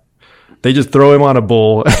 they just throw him on a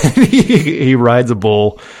bull. He rides a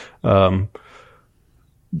bull.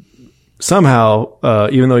 Somehow,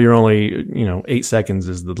 even though you're only, 8 seconds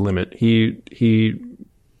is the limit, he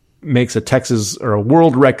makes a Texas or a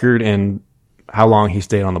world record in how long he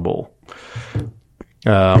stayed on the bull.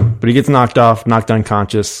 But he gets knocked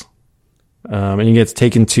unconscious. And he gets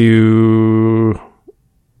taken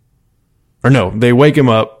they wake him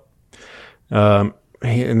up. And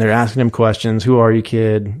they're asking him questions. "Who are you,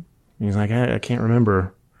 kid?" And he's like, I can't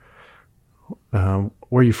remember. "Where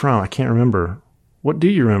are you from?" "I can't remember." "What do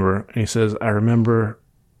you remember?" And he says, "I remember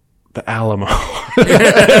the Alamo."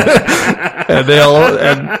 And they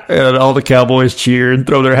all the cowboys cheer and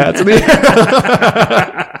throw their hats in the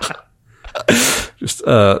air. Just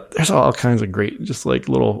there's all kinds of great, just like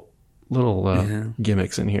little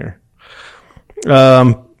gimmicks in here.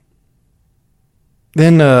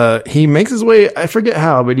 Then he makes his way. I forget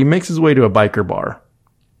how, but he makes his way to a biker bar,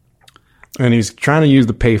 and he's trying to use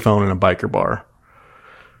the payphone in a biker bar.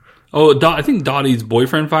 Oh, I think Dottie's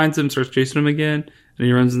boyfriend finds him, starts chasing him again, and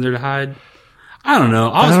he runs in there to hide. I don't know.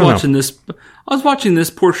 I was watching this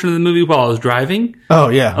portion of the movie while I was driving. Oh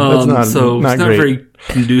yeah, that's it's not very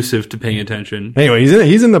conducive to paying attention. Anyway,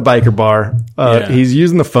 he's in the biker bar. He's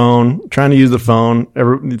using the phone, trying to use the phone.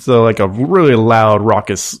 It's like a really loud,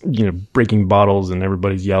 raucous, breaking bottles, and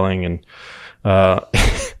everybody's yelling, and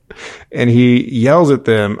and he yells at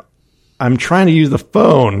them, "I'm trying to use the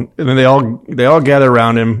phone," and then they all gather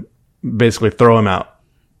around him, basically throw him out.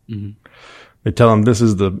 Mm-hmm. They tell him this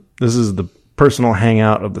is the personal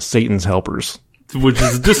hangout of the Satan's Helpers, which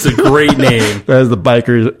is just a great name. That is the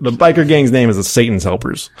biker gang's name is the Satan's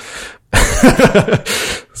Helpers.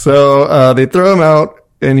 So they throw him out,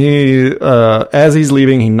 and he as he's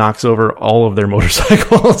leaving, he knocks over all of their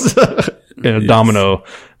motorcycles in a domino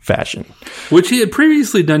fashion, which he had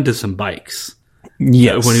previously done to some bikes.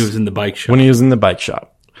 Yes, when he was in the bike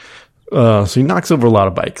shop. So he knocks over a lot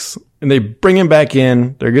of bikes, and they bring him back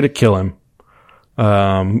in. They're going to kill him.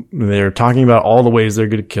 They're talking about all the ways they're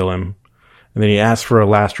going to kill him. And then he asks for a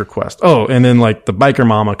last request. Oh, and then like the biker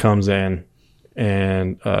mama comes in,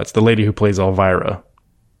 and it's the lady who plays Elvira.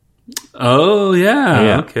 Oh,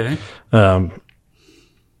 yeah. Okay. But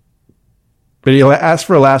he asks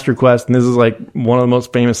for a last request, and this is like one of the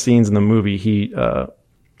most famous scenes in the movie.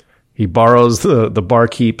 He borrows the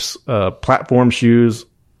barkeep's platform shoes,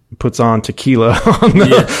 puts on tequila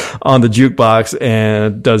on the jukebox,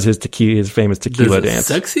 and does his famous tequila dance.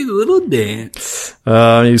 Sexy little dance.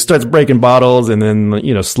 He starts breaking bottles, and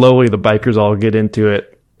then slowly the bikers all get into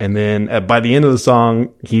it, and then by the end of the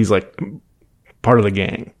song, he's like part of the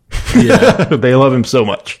gang. Yeah, they love him so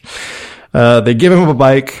much. They give him a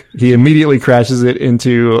bike. He immediately crashes it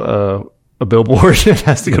into a billboard and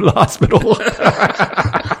has to go to the hospital.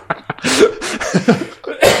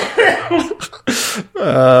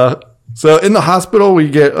 So in the hospital, we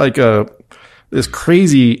get like this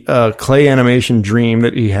crazy clay animation dream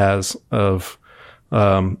that he has of,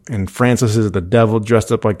 and Francis is the devil,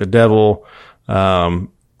 dressed up like the devil,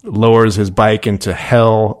 lowers his bike into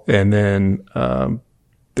hell, and then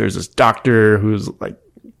there's this doctor who's like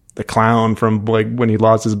the clown from like when he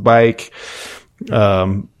lost his bike.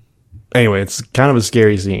 Anyway, it's kind of a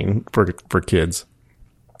scary scene for kids.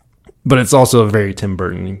 But it's also a very Tim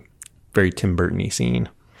Burton-y scene.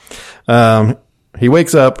 He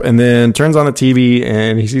wakes up and then turns on the TV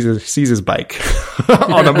and he sees his bike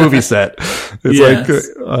on a movie set. It's like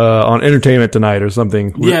on Entertainment Tonight or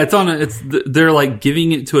something. Yeah, they're like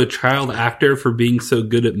giving it to a child actor for being so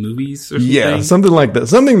good at movies or something. Yeah, something like that.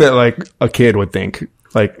 Something that like a kid would think.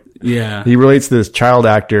 Like, yeah, he relates to this child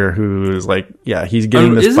actor who is like, yeah, he's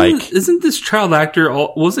getting this bike. Isn't this child actor,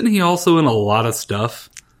 wasn't he also in a lot of stuff?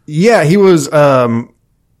 Yeah, he was, wasn't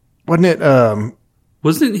it,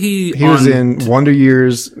 wasn't he? He was in Wonder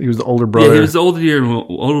Years. He was the older brother. Yeah, he was the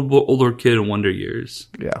older kid in Wonder Years.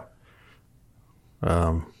 Yeah.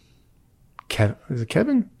 Is it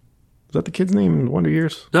Kevin? Is that the kid's name in Wonder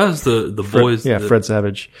Years? That was the boys. Yeah, Fred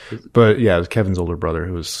Savage. But yeah, it was Kevin's older brother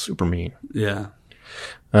who was super mean. Yeah.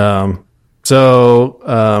 So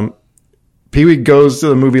Pee-wee goes to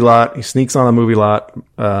the movie lot. He sneaks on the movie lot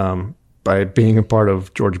by being a part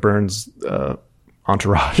of George Burns'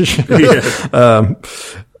 entourage.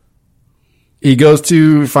 He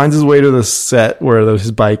finds his way to the set where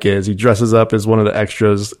his bike is. He dresses up as one of the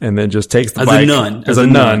extras and then just takes the bike. As a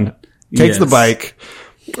nun. Takes the bike.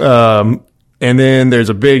 And then there's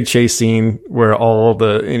a big chase scene where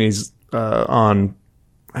he's on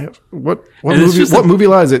what movie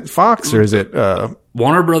lot is it? Fox or is it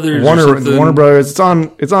Warner Brothers? Warner Brothers. It's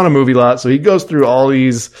on a movie lot. So he goes through all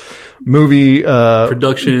these movie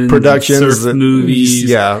productions, surf movies.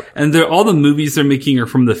 Yeah, and all the movies they're making are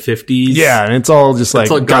from the 50s. Yeah, and it's all just like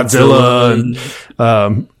Godzilla and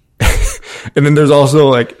and then there's also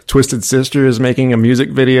like Twisted Sister is making a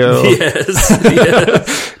music video.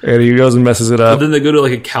 Yes. And he goes and messes it up. But then they go to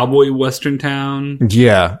like a cowboy western town.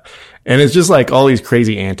 Yeah. And it's just like all these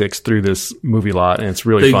crazy antics through this movie lot, and it's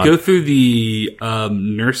really fun. They go through the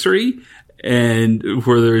nursery, and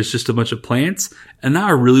where there's just a bunch of plants. And now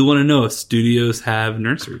I really want to know if studios have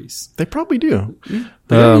nurseries. They probably do. Yeah,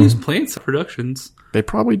 they use plants in productions. They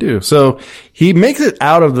probably do. So he makes it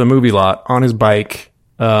out of the movie lot on his bike,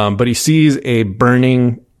 but he sees a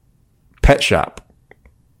burning pet shop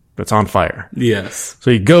that's on fire. Yes.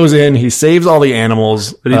 So he goes in, he saves all the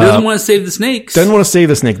animals. But he doesn't want to save the snakes. Doesn't want to save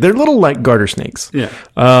the snake. They're little like garter snakes. Yeah.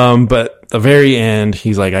 But at the very end,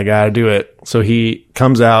 he's like, I gotta do it. So he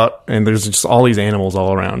comes out and there's just all these animals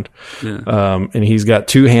all around. Yeah. And he's got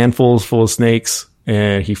 2 handfuls full of snakes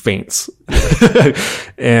and he faints.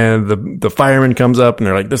 And the fireman comes up and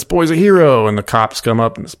they're like, this boy's a hero. And the cops come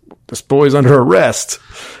up and this boy's under arrest.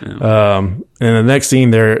 Yeah. And the next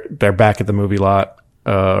scene, they're back at the movie lot.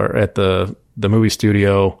 Or at the movie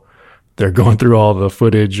studio. They're going through all the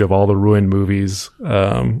footage of all the ruined movies.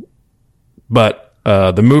 But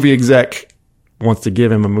the movie exec wants to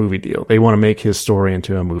give him a movie deal. They want to make his story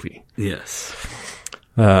into a movie. Yes.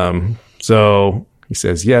 So he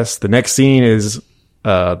says yes. The next scene is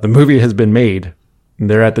the movie has been made. And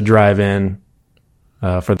they're at the drive-in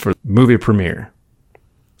for the movie premiere.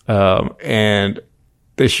 And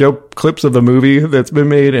they show clips of the movie that's been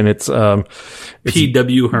made, and it's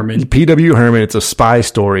P.W. Herman. P.W. Herman. It's a spy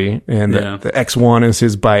story, and the X1 is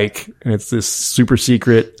his bike, and it's this super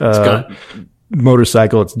secret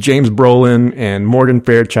motorcycle. It's James Brolin and Morgan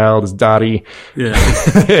Fairchild is Dottie. Yeah,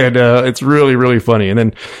 and it's really, really funny. And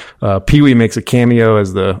then Pee-wee makes a cameo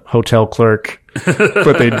as the hotel clerk,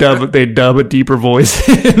 but they dub a deeper voice.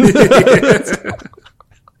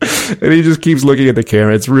 And he just keeps looking at the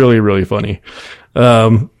camera. It's really, really funny.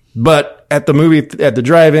 But at the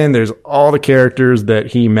drive-in, there's all the characters that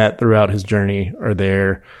he met throughout his journey are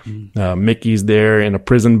there. Mickey's there in a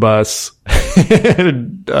prison bus.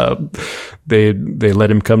 And, they let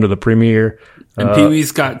him come to the premiere. And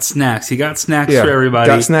Pee-wee's got snacks. He got snacks for everybody.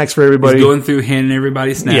 Got snacks for everybody. He's going through handing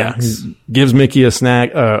everybody snacks. Yeah. Gives Mickey a snack,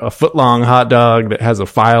 a foot-long hot dog that has a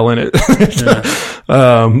file in it.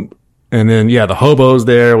 And then, the hobo's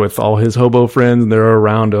there with all his hobo friends, and they're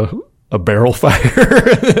around a barrel fire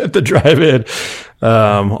at the drive-in.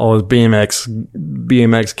 All his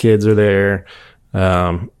BMX kids are there.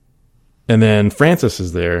 And then Francis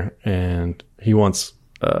is there, and he wants,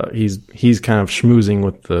 he's kind of schmoozing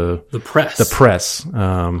with the press.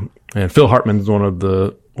 And Phil Hartman's one of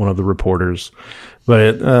the reporters.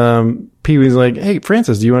 But Pee-wee's like, hey,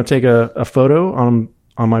 Francis, do you want to take a photo on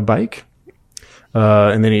my bike?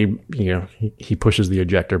 And then he pushes the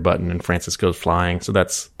ejector button and Francis goes flying. So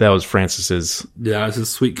that was Francis's. Yeah, it was his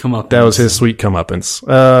sweet comeuppance. That was his sweet comeuppance.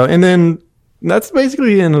 And then that's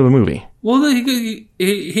basically the end of the movie. Well, then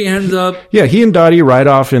he ends up. Yeah, he and Dottie ride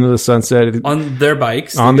off into the sunset on their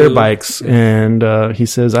bikes. And he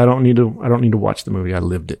says, I don't need to watch the movie. I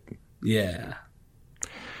lived it. Yeah.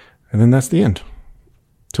 And then that's the end.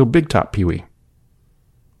 Till Big Top Pee-wee.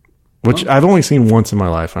 which I've only seen once in my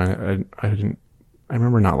life. I didn't. I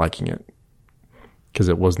remember not liking it because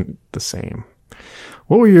it wasn't the same.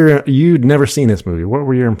 What were you'd never seen this movie? What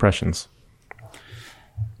were your impressions?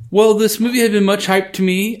 Well, this movie had been much hyped to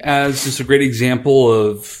me as just a great example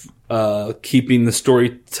of keeping the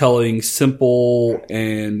storytelling simple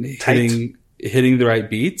and hitting the right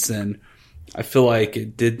beats, and I feel like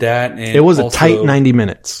it did that. And it was a tight 90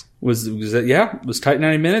 minutes. It was tight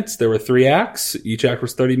 90 minutes. There were 3 acts. Each act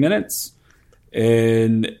was 30 minutes,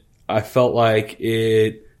 and I felt like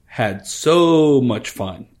it had so much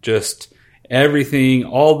fun. Just everything,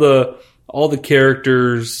 all the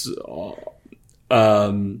characters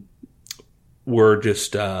were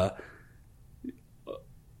just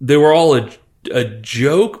they were all a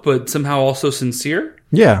joke, but somehow also sincere.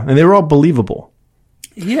 Yeah, and they were all believable.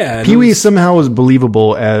 Yeah, Pee-wee somehow was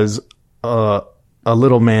believable as a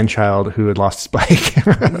little man-child who had lost his bike.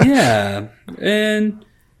 Yeah, and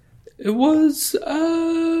it was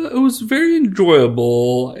very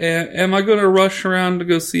enjoyable. Am I going to rush around to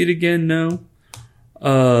go see it again? No.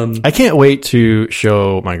 I can't wait to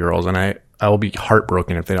show my girls, and I will be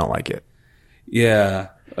heartbroken if they don't like it. Yeah.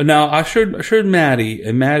 Now I showed Maddie,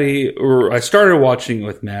 and I started watching it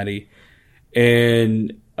with Maddie,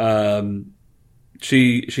 and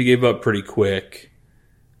she gave up pretty quick.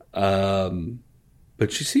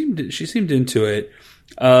 But she seemed into it.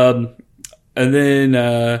 And then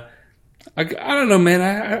I don't know, man.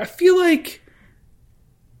 I feel like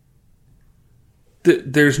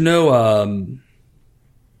there's no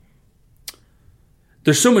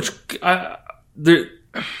there's so much there.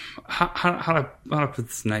 How do I put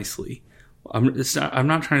this nicely? I'm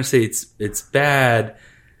not trying to say it's bad.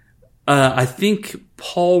 I think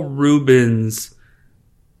Paul Rubens'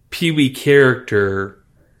 Pee-wee character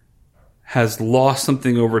has lost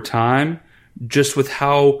something over time, just with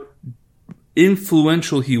how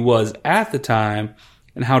influential he was at the time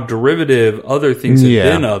and how derivative other things have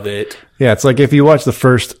been of it. Yeah, it's like if you watch the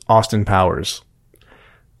first Austin Powers,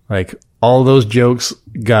 like all those jokes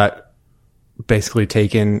got basically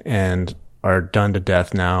taken and are done to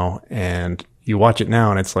death now, and you watch it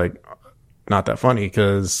now and it's like not that funny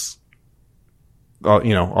because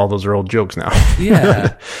all those are old jokes now.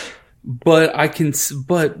 Yeah. But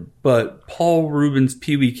but Paul Rubens'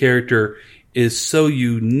 Pee-wee character is so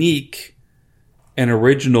unique and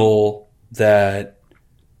original that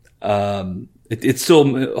it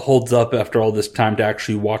still holds up after all this time to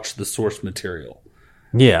actually watch the source material.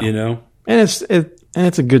 Yeah, and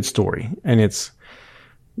it's a good story, and it's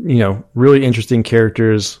really interesting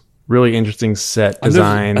characters, really interesting set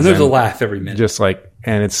designs, and there's a laugh every minute.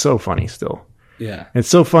 And it's so funny still. Yeah. It's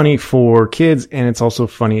so funny for kids, and it's also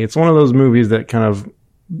funny. It's one of those movies that kind of,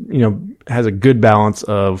 has a good balance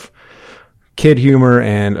of kid humor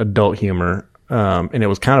and adult humor. And it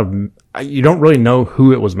was kind of, you don't really know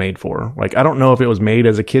who it was made for. Like, I don't know if it was made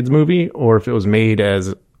as a kid's movie or if it was made as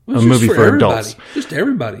a movie for adults. Just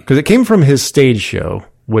everybody. Because it came from his stage show,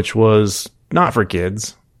 which was not for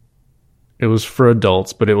kids. It was for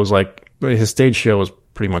adults, but it was like, his stage show was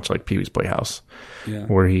pretty much like Pee-wee's Playhouse. Yeah.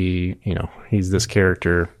 Where he, he's this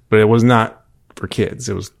character, but it was not for kids.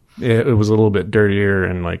 It was a little bit dirtier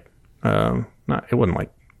and like, it wasn't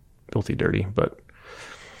like filthy dirty, but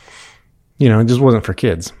it just wasn't for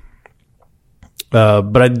kids.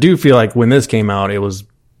 But I do feel like when this came out, it was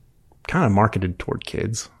kind of marketed toward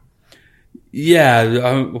kids.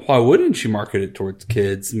 Yeah. Why wouldn't you market it towards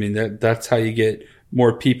kids? I mean, that's how you get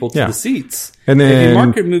more people to the seats. And then if you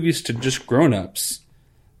market movies to just grown-ups,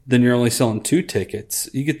 then you're only selling 2 tickets.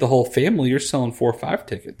 You get the whole family, you're selling 4 or 5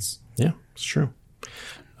 tickets. Yeah, it's true.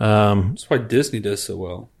 That's why Disney does so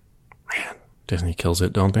well. Man, Disney kills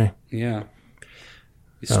it, don't they? Yeah.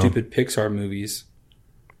 These stupid Pixar movies.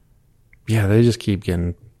 Yeah, they just keep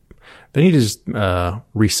getting... They need to just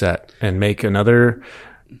reset and make another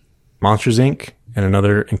Monsters, Inc. and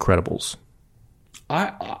another Incredibles.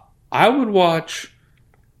 I would watch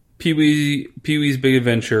Pee-wee's Big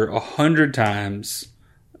Adventure 100 times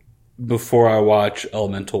before I watch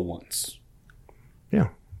Elemental once.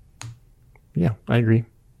 Yeah, I agree.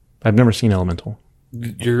 I've never seen Elemental.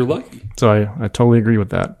 You're lucky. So I totally agree with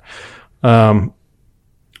that.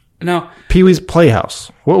 Now, Pee-wee's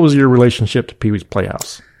Playhouse. What was your relationship to Pee-wee's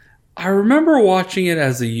Playhouse? I remember watching it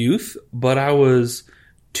as a youth, but I was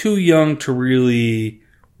too young to really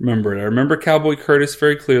remember it. I remember Cowboy Curtis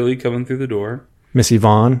very clearly coming through the door. Miss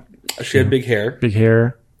Yvonne. She had big hair. Big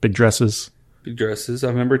hair. Big dresses. Big dresses. I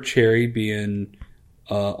remember Cherry being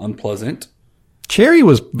unpleasant. Cherry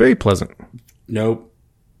was very pleasant. Nope.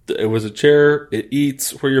 It was a chair. It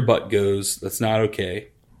eats where your butt goes. That's not okay.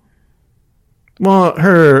 Well,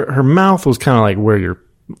 her mouth was kind of like where your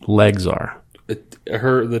legs are.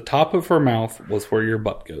 The top of her mouth was where your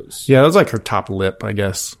butt goes. Yeah, that was like her top lip, I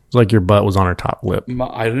guess. It was like your butt was on her top lip.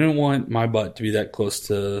 I didn't want my butt to be that close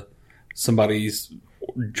to somebody's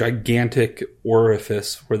gigantic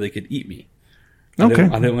orifice where they could eat me. I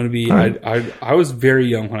didn't want to be. Right. I was very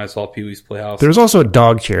young when I saw Pee-wee's Playhouse. There was also a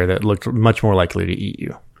dog chair that looked much more likely to eat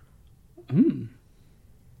you.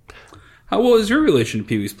 What was your relation to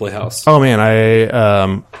Pee-wee's Playhouse? Oh man,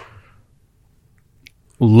 I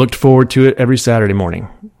looked forward to it every Saturday morning.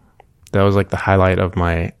 That was like the highlight of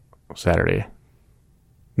my Saturday.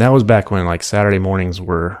 That was back when like Saturday mornings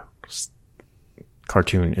were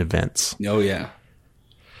cartoon events. Oh yeah.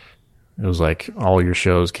 It was like all your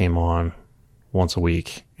shows came on once a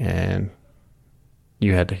week, and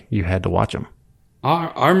you had to watch them.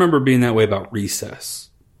 I remember being that way about Recess.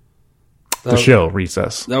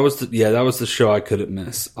 Recess. That was the show I couldn't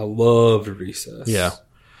miss. I loved Recess. Yeah.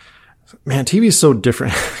 Man, TV is so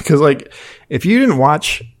different because like if you didn't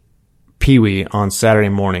watch Pee-wee on Saturday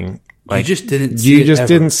morning, like you just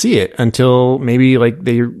didn't see it until maybe like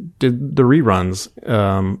they did the reruns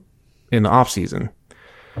in the off season.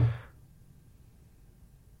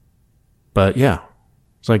 But yeah,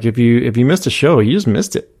 it's like if you missed a show, you just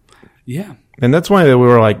missed it. Yeah, and that's why they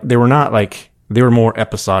were more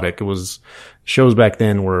episodic. It was shows back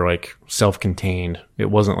then were like self-contained. It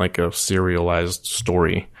wasn't like a serialized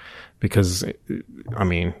story because I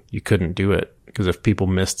mean you couldn't do it because if people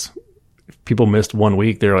missed 1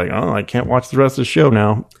 week, they're like, oh, I can't watch the rest of the show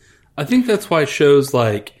now. I think that's why shows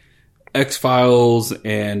like X-Files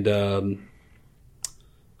and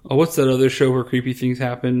what's that other show where creepy things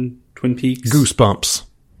happen? Twin Peaks. Goosebumps.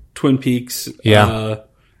 Twin Peaks. Yeah.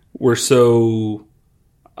 Were so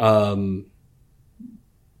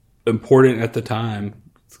important at the time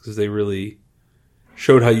because they really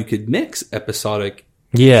showed how you could mix episodic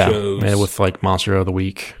shows. Yeah, with like Monster of the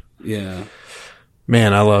Week. Yeah.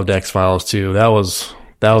 Man, I loved X-Files too. That was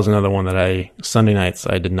another one that Sunday nights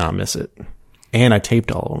I did not miss it. And I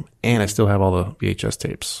taped all of them. And I still have all the VHS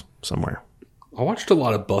tapes somewhere. I watched a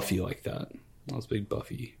lot of Buffy like that. I was a big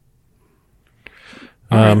Buffy.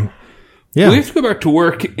 Yeah. We have to go back to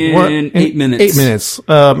work in 8 minutes. 8 minutes.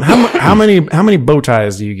 How many bow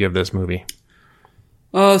ties do you give this movie?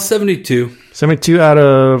 72. 72 out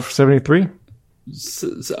of 73?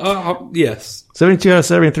 Yes. 72 out of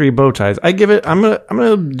 73 bow ties. I give it. I'm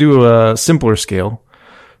gonna do a simpler scale.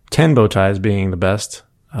 10 bow ties being the best.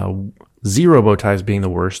 0 bow ties being the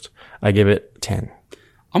worst. I give it 10.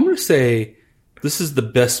 I'm gonna say this is the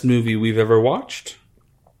best movie we've ever watched.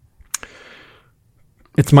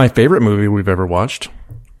 It's my favorite movie we've ever watched.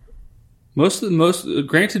 Most of the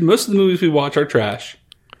movies we watch are trash.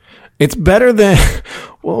 It's better than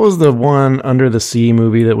what was the one Under the Sea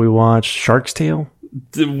movie that we watched? Shark's Tale?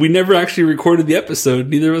 We never actually recorded the episode.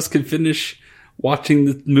 Neither of us could finish watching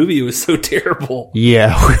the movie. It was so terrible.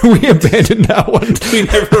 Yeah, we abandoned that one. We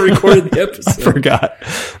never recorded the episode. I forgot.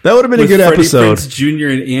 That would have been a good Freddie episode. Prinze Jr.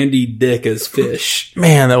 and Andy Dick as fish.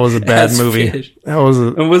 Man, that was a bad movie. Fish. That was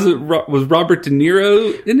and was Robert De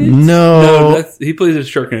Niro in it? No, he plays a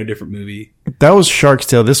shark in a different movie. That was Shark's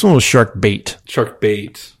Tale. This one was Shark Bait. Shark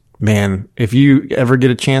Bait. Man, if you ever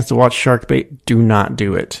get a chance to watch Shark Bait, do not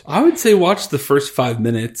do it. I would say watch the first 5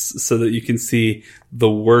 minutes so that you can see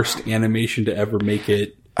the worst animation to ever make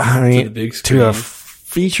it to the big screen. To a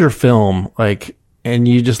feature film, like, and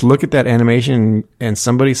you just look at that animation and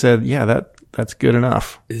somebody said, yeah, that's good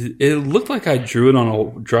enough. It looked like I drew it on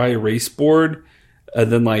a dry erase board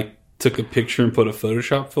and then like took a picture and put a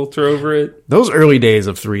Photoshop filter over it. Those early days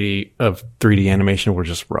of 3D animation were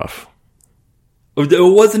just rough. It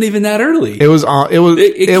wasn't even that early.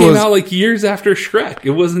 It came out like years after Shrek.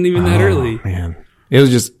 It wasn't even that early. Man, it was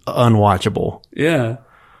just unwatchable. Yeah.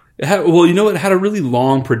 It had a really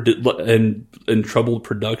long and troubled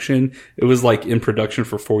production. It was like in production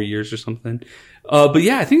for 4 years or something. But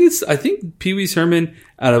yeah, I think Pee-wee's Herman,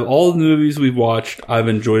 out of all the movies we've watched, I've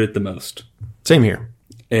enjoyed it the most. Same here.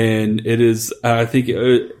 And it is. I think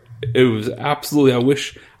it was absolutely. I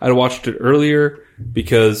wish I'd watched it earlier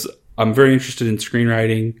because I'm very interested in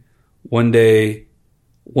screenwriting. One day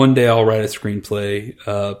I'll write a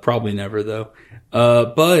screenplay. Probably never though.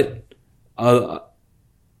 But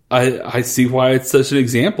I see why it's such an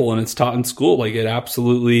example, and it's taught in school. Like it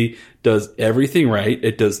absolutely does everything right.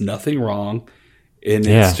 It does nothing wrong, and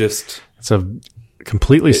it's a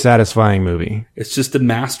completely satisfying movie. It's just a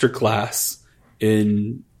masterclass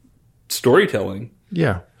in storytelling.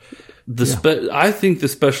 Yeah. I think the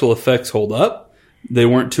special effects hold up. They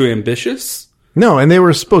weren't too ambitious. No, and they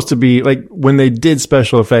were supposed to be, like, when they did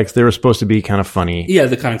special effects, they were supposed to be kind of funny. Yeah,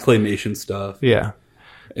 the kind of claymation stuff. Yeah.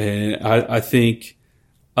 And I think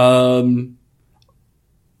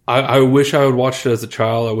I wish I had watched it as a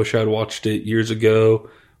child. I wish I had watched it years ago.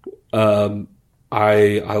 I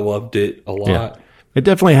loved it a lot. Yeah. It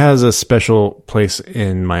definitely has a special place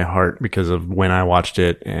in my heart because of when I watched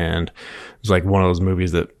it, and it was like one of those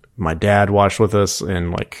movies that my dad watched with us,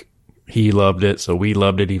 and like he loved it, so we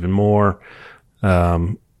loved it even more.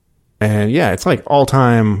 And yeah, it's like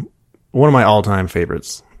one of my all-time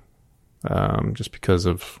favorites. Just because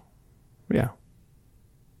of,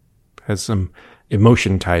 has some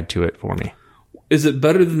emotion tied to it for me. Is it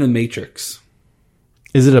better than The Matrix?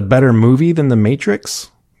 Is it a better movie than The Matrix?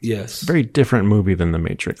 Yes. It's a very different movie than The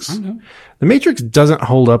Matrix. I know. The Matrix doesn't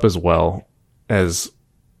hold up as well as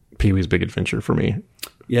Pee-wee's Big Adventure for me.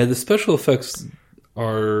 Yeah, the special effects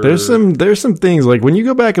are... There's some things, like when you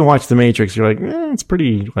go back and watch The Matrix, you're like, it's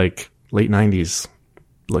pretty like late 90s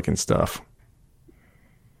looking stuff.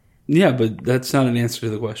 Yeah, but that's not an answer to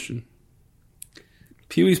the question.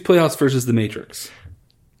 Pee-wee's Playhouse versus The Matrix.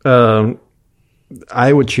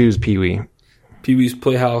 I would choose Pee-wee. Pee-wee's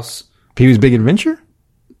Playhouse. Pee-wee's Big Adventure?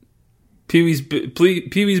 Pee-wee's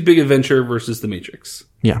Big Adventure versus The Matrix.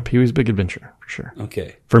 Yeah, Pee-wee's Big Adventure, for sure.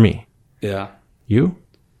 Okay. For me. Yeah. You?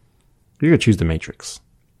 You're going to choose The Matrix.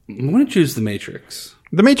 I'm going to choose The Matrix.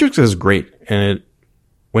 The Matrix is great, and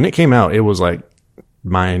when it came out, it was like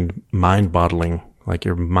mind-boggling, like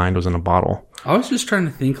your mind was in a bottle. I was just trying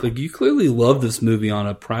to think, like, you clearly love this movie on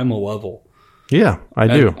a primal level. Yeah, I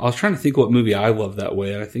do. I was trying to think what movie I love that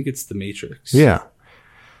way, and I think it's The Matrix. Yeah.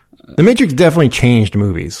 The Matrix definitely changed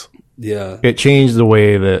movies. Yeah. It changed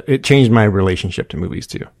it changed my relationship to movies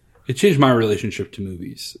too. It changed my relationship to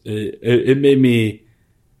movies. It made me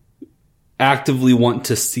actively want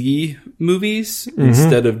to see movies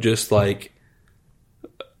instead of just like,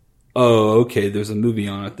 oh, okay, there's a movie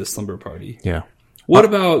on at this slumber party. Yeah. What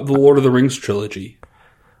about the Lord of the Rings trilogy?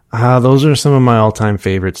 Those are some of my all-time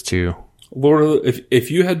favorites too. If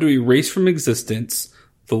you had to erase from existence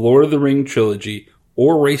the Lord of the Ring trilogy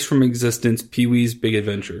or erase from existence Pee-wee's Big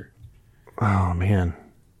Adventure. Oh man.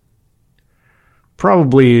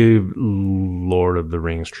 Probably Lord of the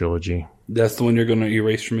Rings trilogy. That's the one you're going to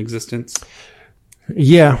erase from existence?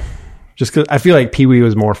 Yeah. Just because I feel like Pee-wee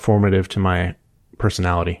was more formative to my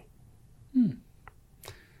personality.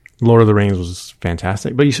 Lord of the Rings was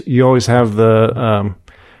fantastic. But you always have the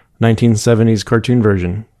 1970s cartoon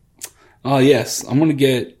version. Oh, yes. I'm going to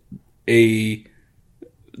get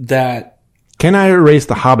that. Can I erase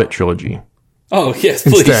the Hobbit trilogy? Oh, yes,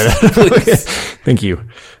 please. Please. Thank you.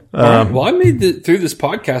 Well, I made it through this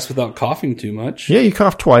podcast without coughing too much. Yeah, you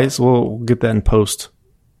coughed twice. We'll get that in post.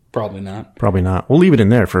 Probably not. Probably not. We'll leave it in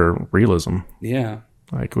there for realism. Yeah.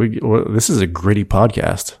 Like this is a gritty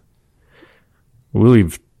podcast. We'll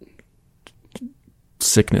leave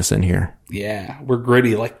sickness in here. Yeah, we're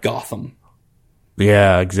gritty like Gotham.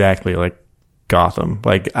 Yeah, exactly, like Gotham.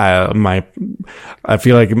 Like I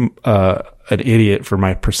feel like an idiot for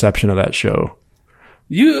my perception of that show.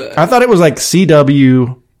 I thought it was like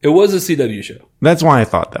CW. It was a CW show. That's why I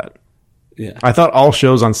thought that. Yeah. I thought all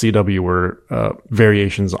shows on CW were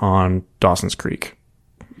variations on Dawson's Creek.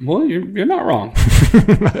 Well, you're not wrong.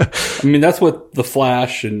 I mean, that's what The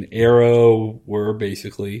Flash and Arrow were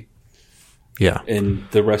basically. Yeah. And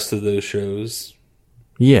the rest of those shows.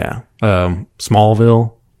 Yeah.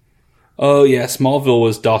 Smallville. Oh, yeah. Smallville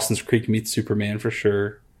was Dawson's Creek meets Superman for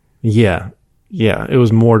sure. Yeah. Yeah. It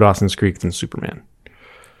was more Dawson's Creek than Superman.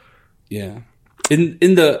 Yeah. In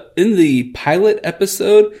the pilot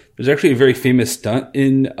episode, there's actually a very famous stunt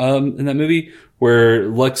in that movie where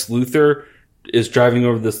Lex Luthor is driving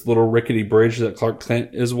over this little rickety bridge that Clark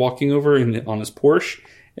Kent is walking over on his Porsche,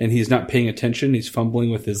 and he's not paying attention. He's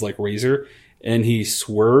fumbling with his razor, and he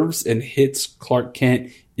swerves and hits Clark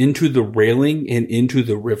Kent into the railing and into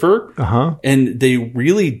the river. Uh-huh. And they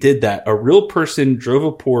really did that. A real person drove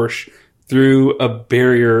a Porsche through a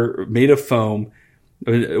barrier made of foam.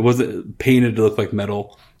 It wasn't painted to look like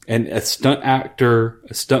metal. And a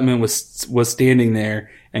stuntman was standing there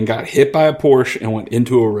and got hit by a Porsche and went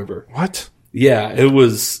into a river. What? Yeah,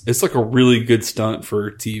 it's like a really good stunt for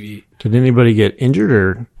TV. Did anybody get injured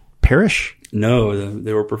or perish? No,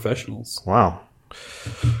 they were professionals. Wow.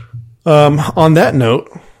 On that note,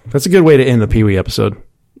 that's a good way to end the Pee-wee episode.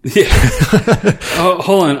 Yeah.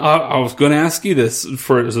 Hold on. I was going to ask you this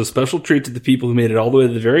as a special treat to the people who made it all the way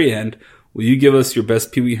to the very end. Will you give us your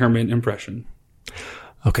best Pee-wee Herman impression?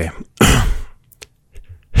 Okay.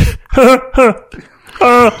 That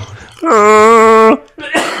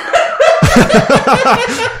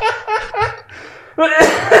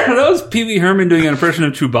was Pee-wee Herman doing an impression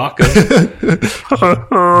of Chewbacca.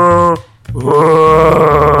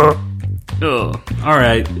 All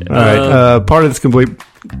right. All right. Part of this complete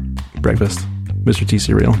breakfast. Mr. T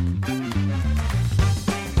cereal.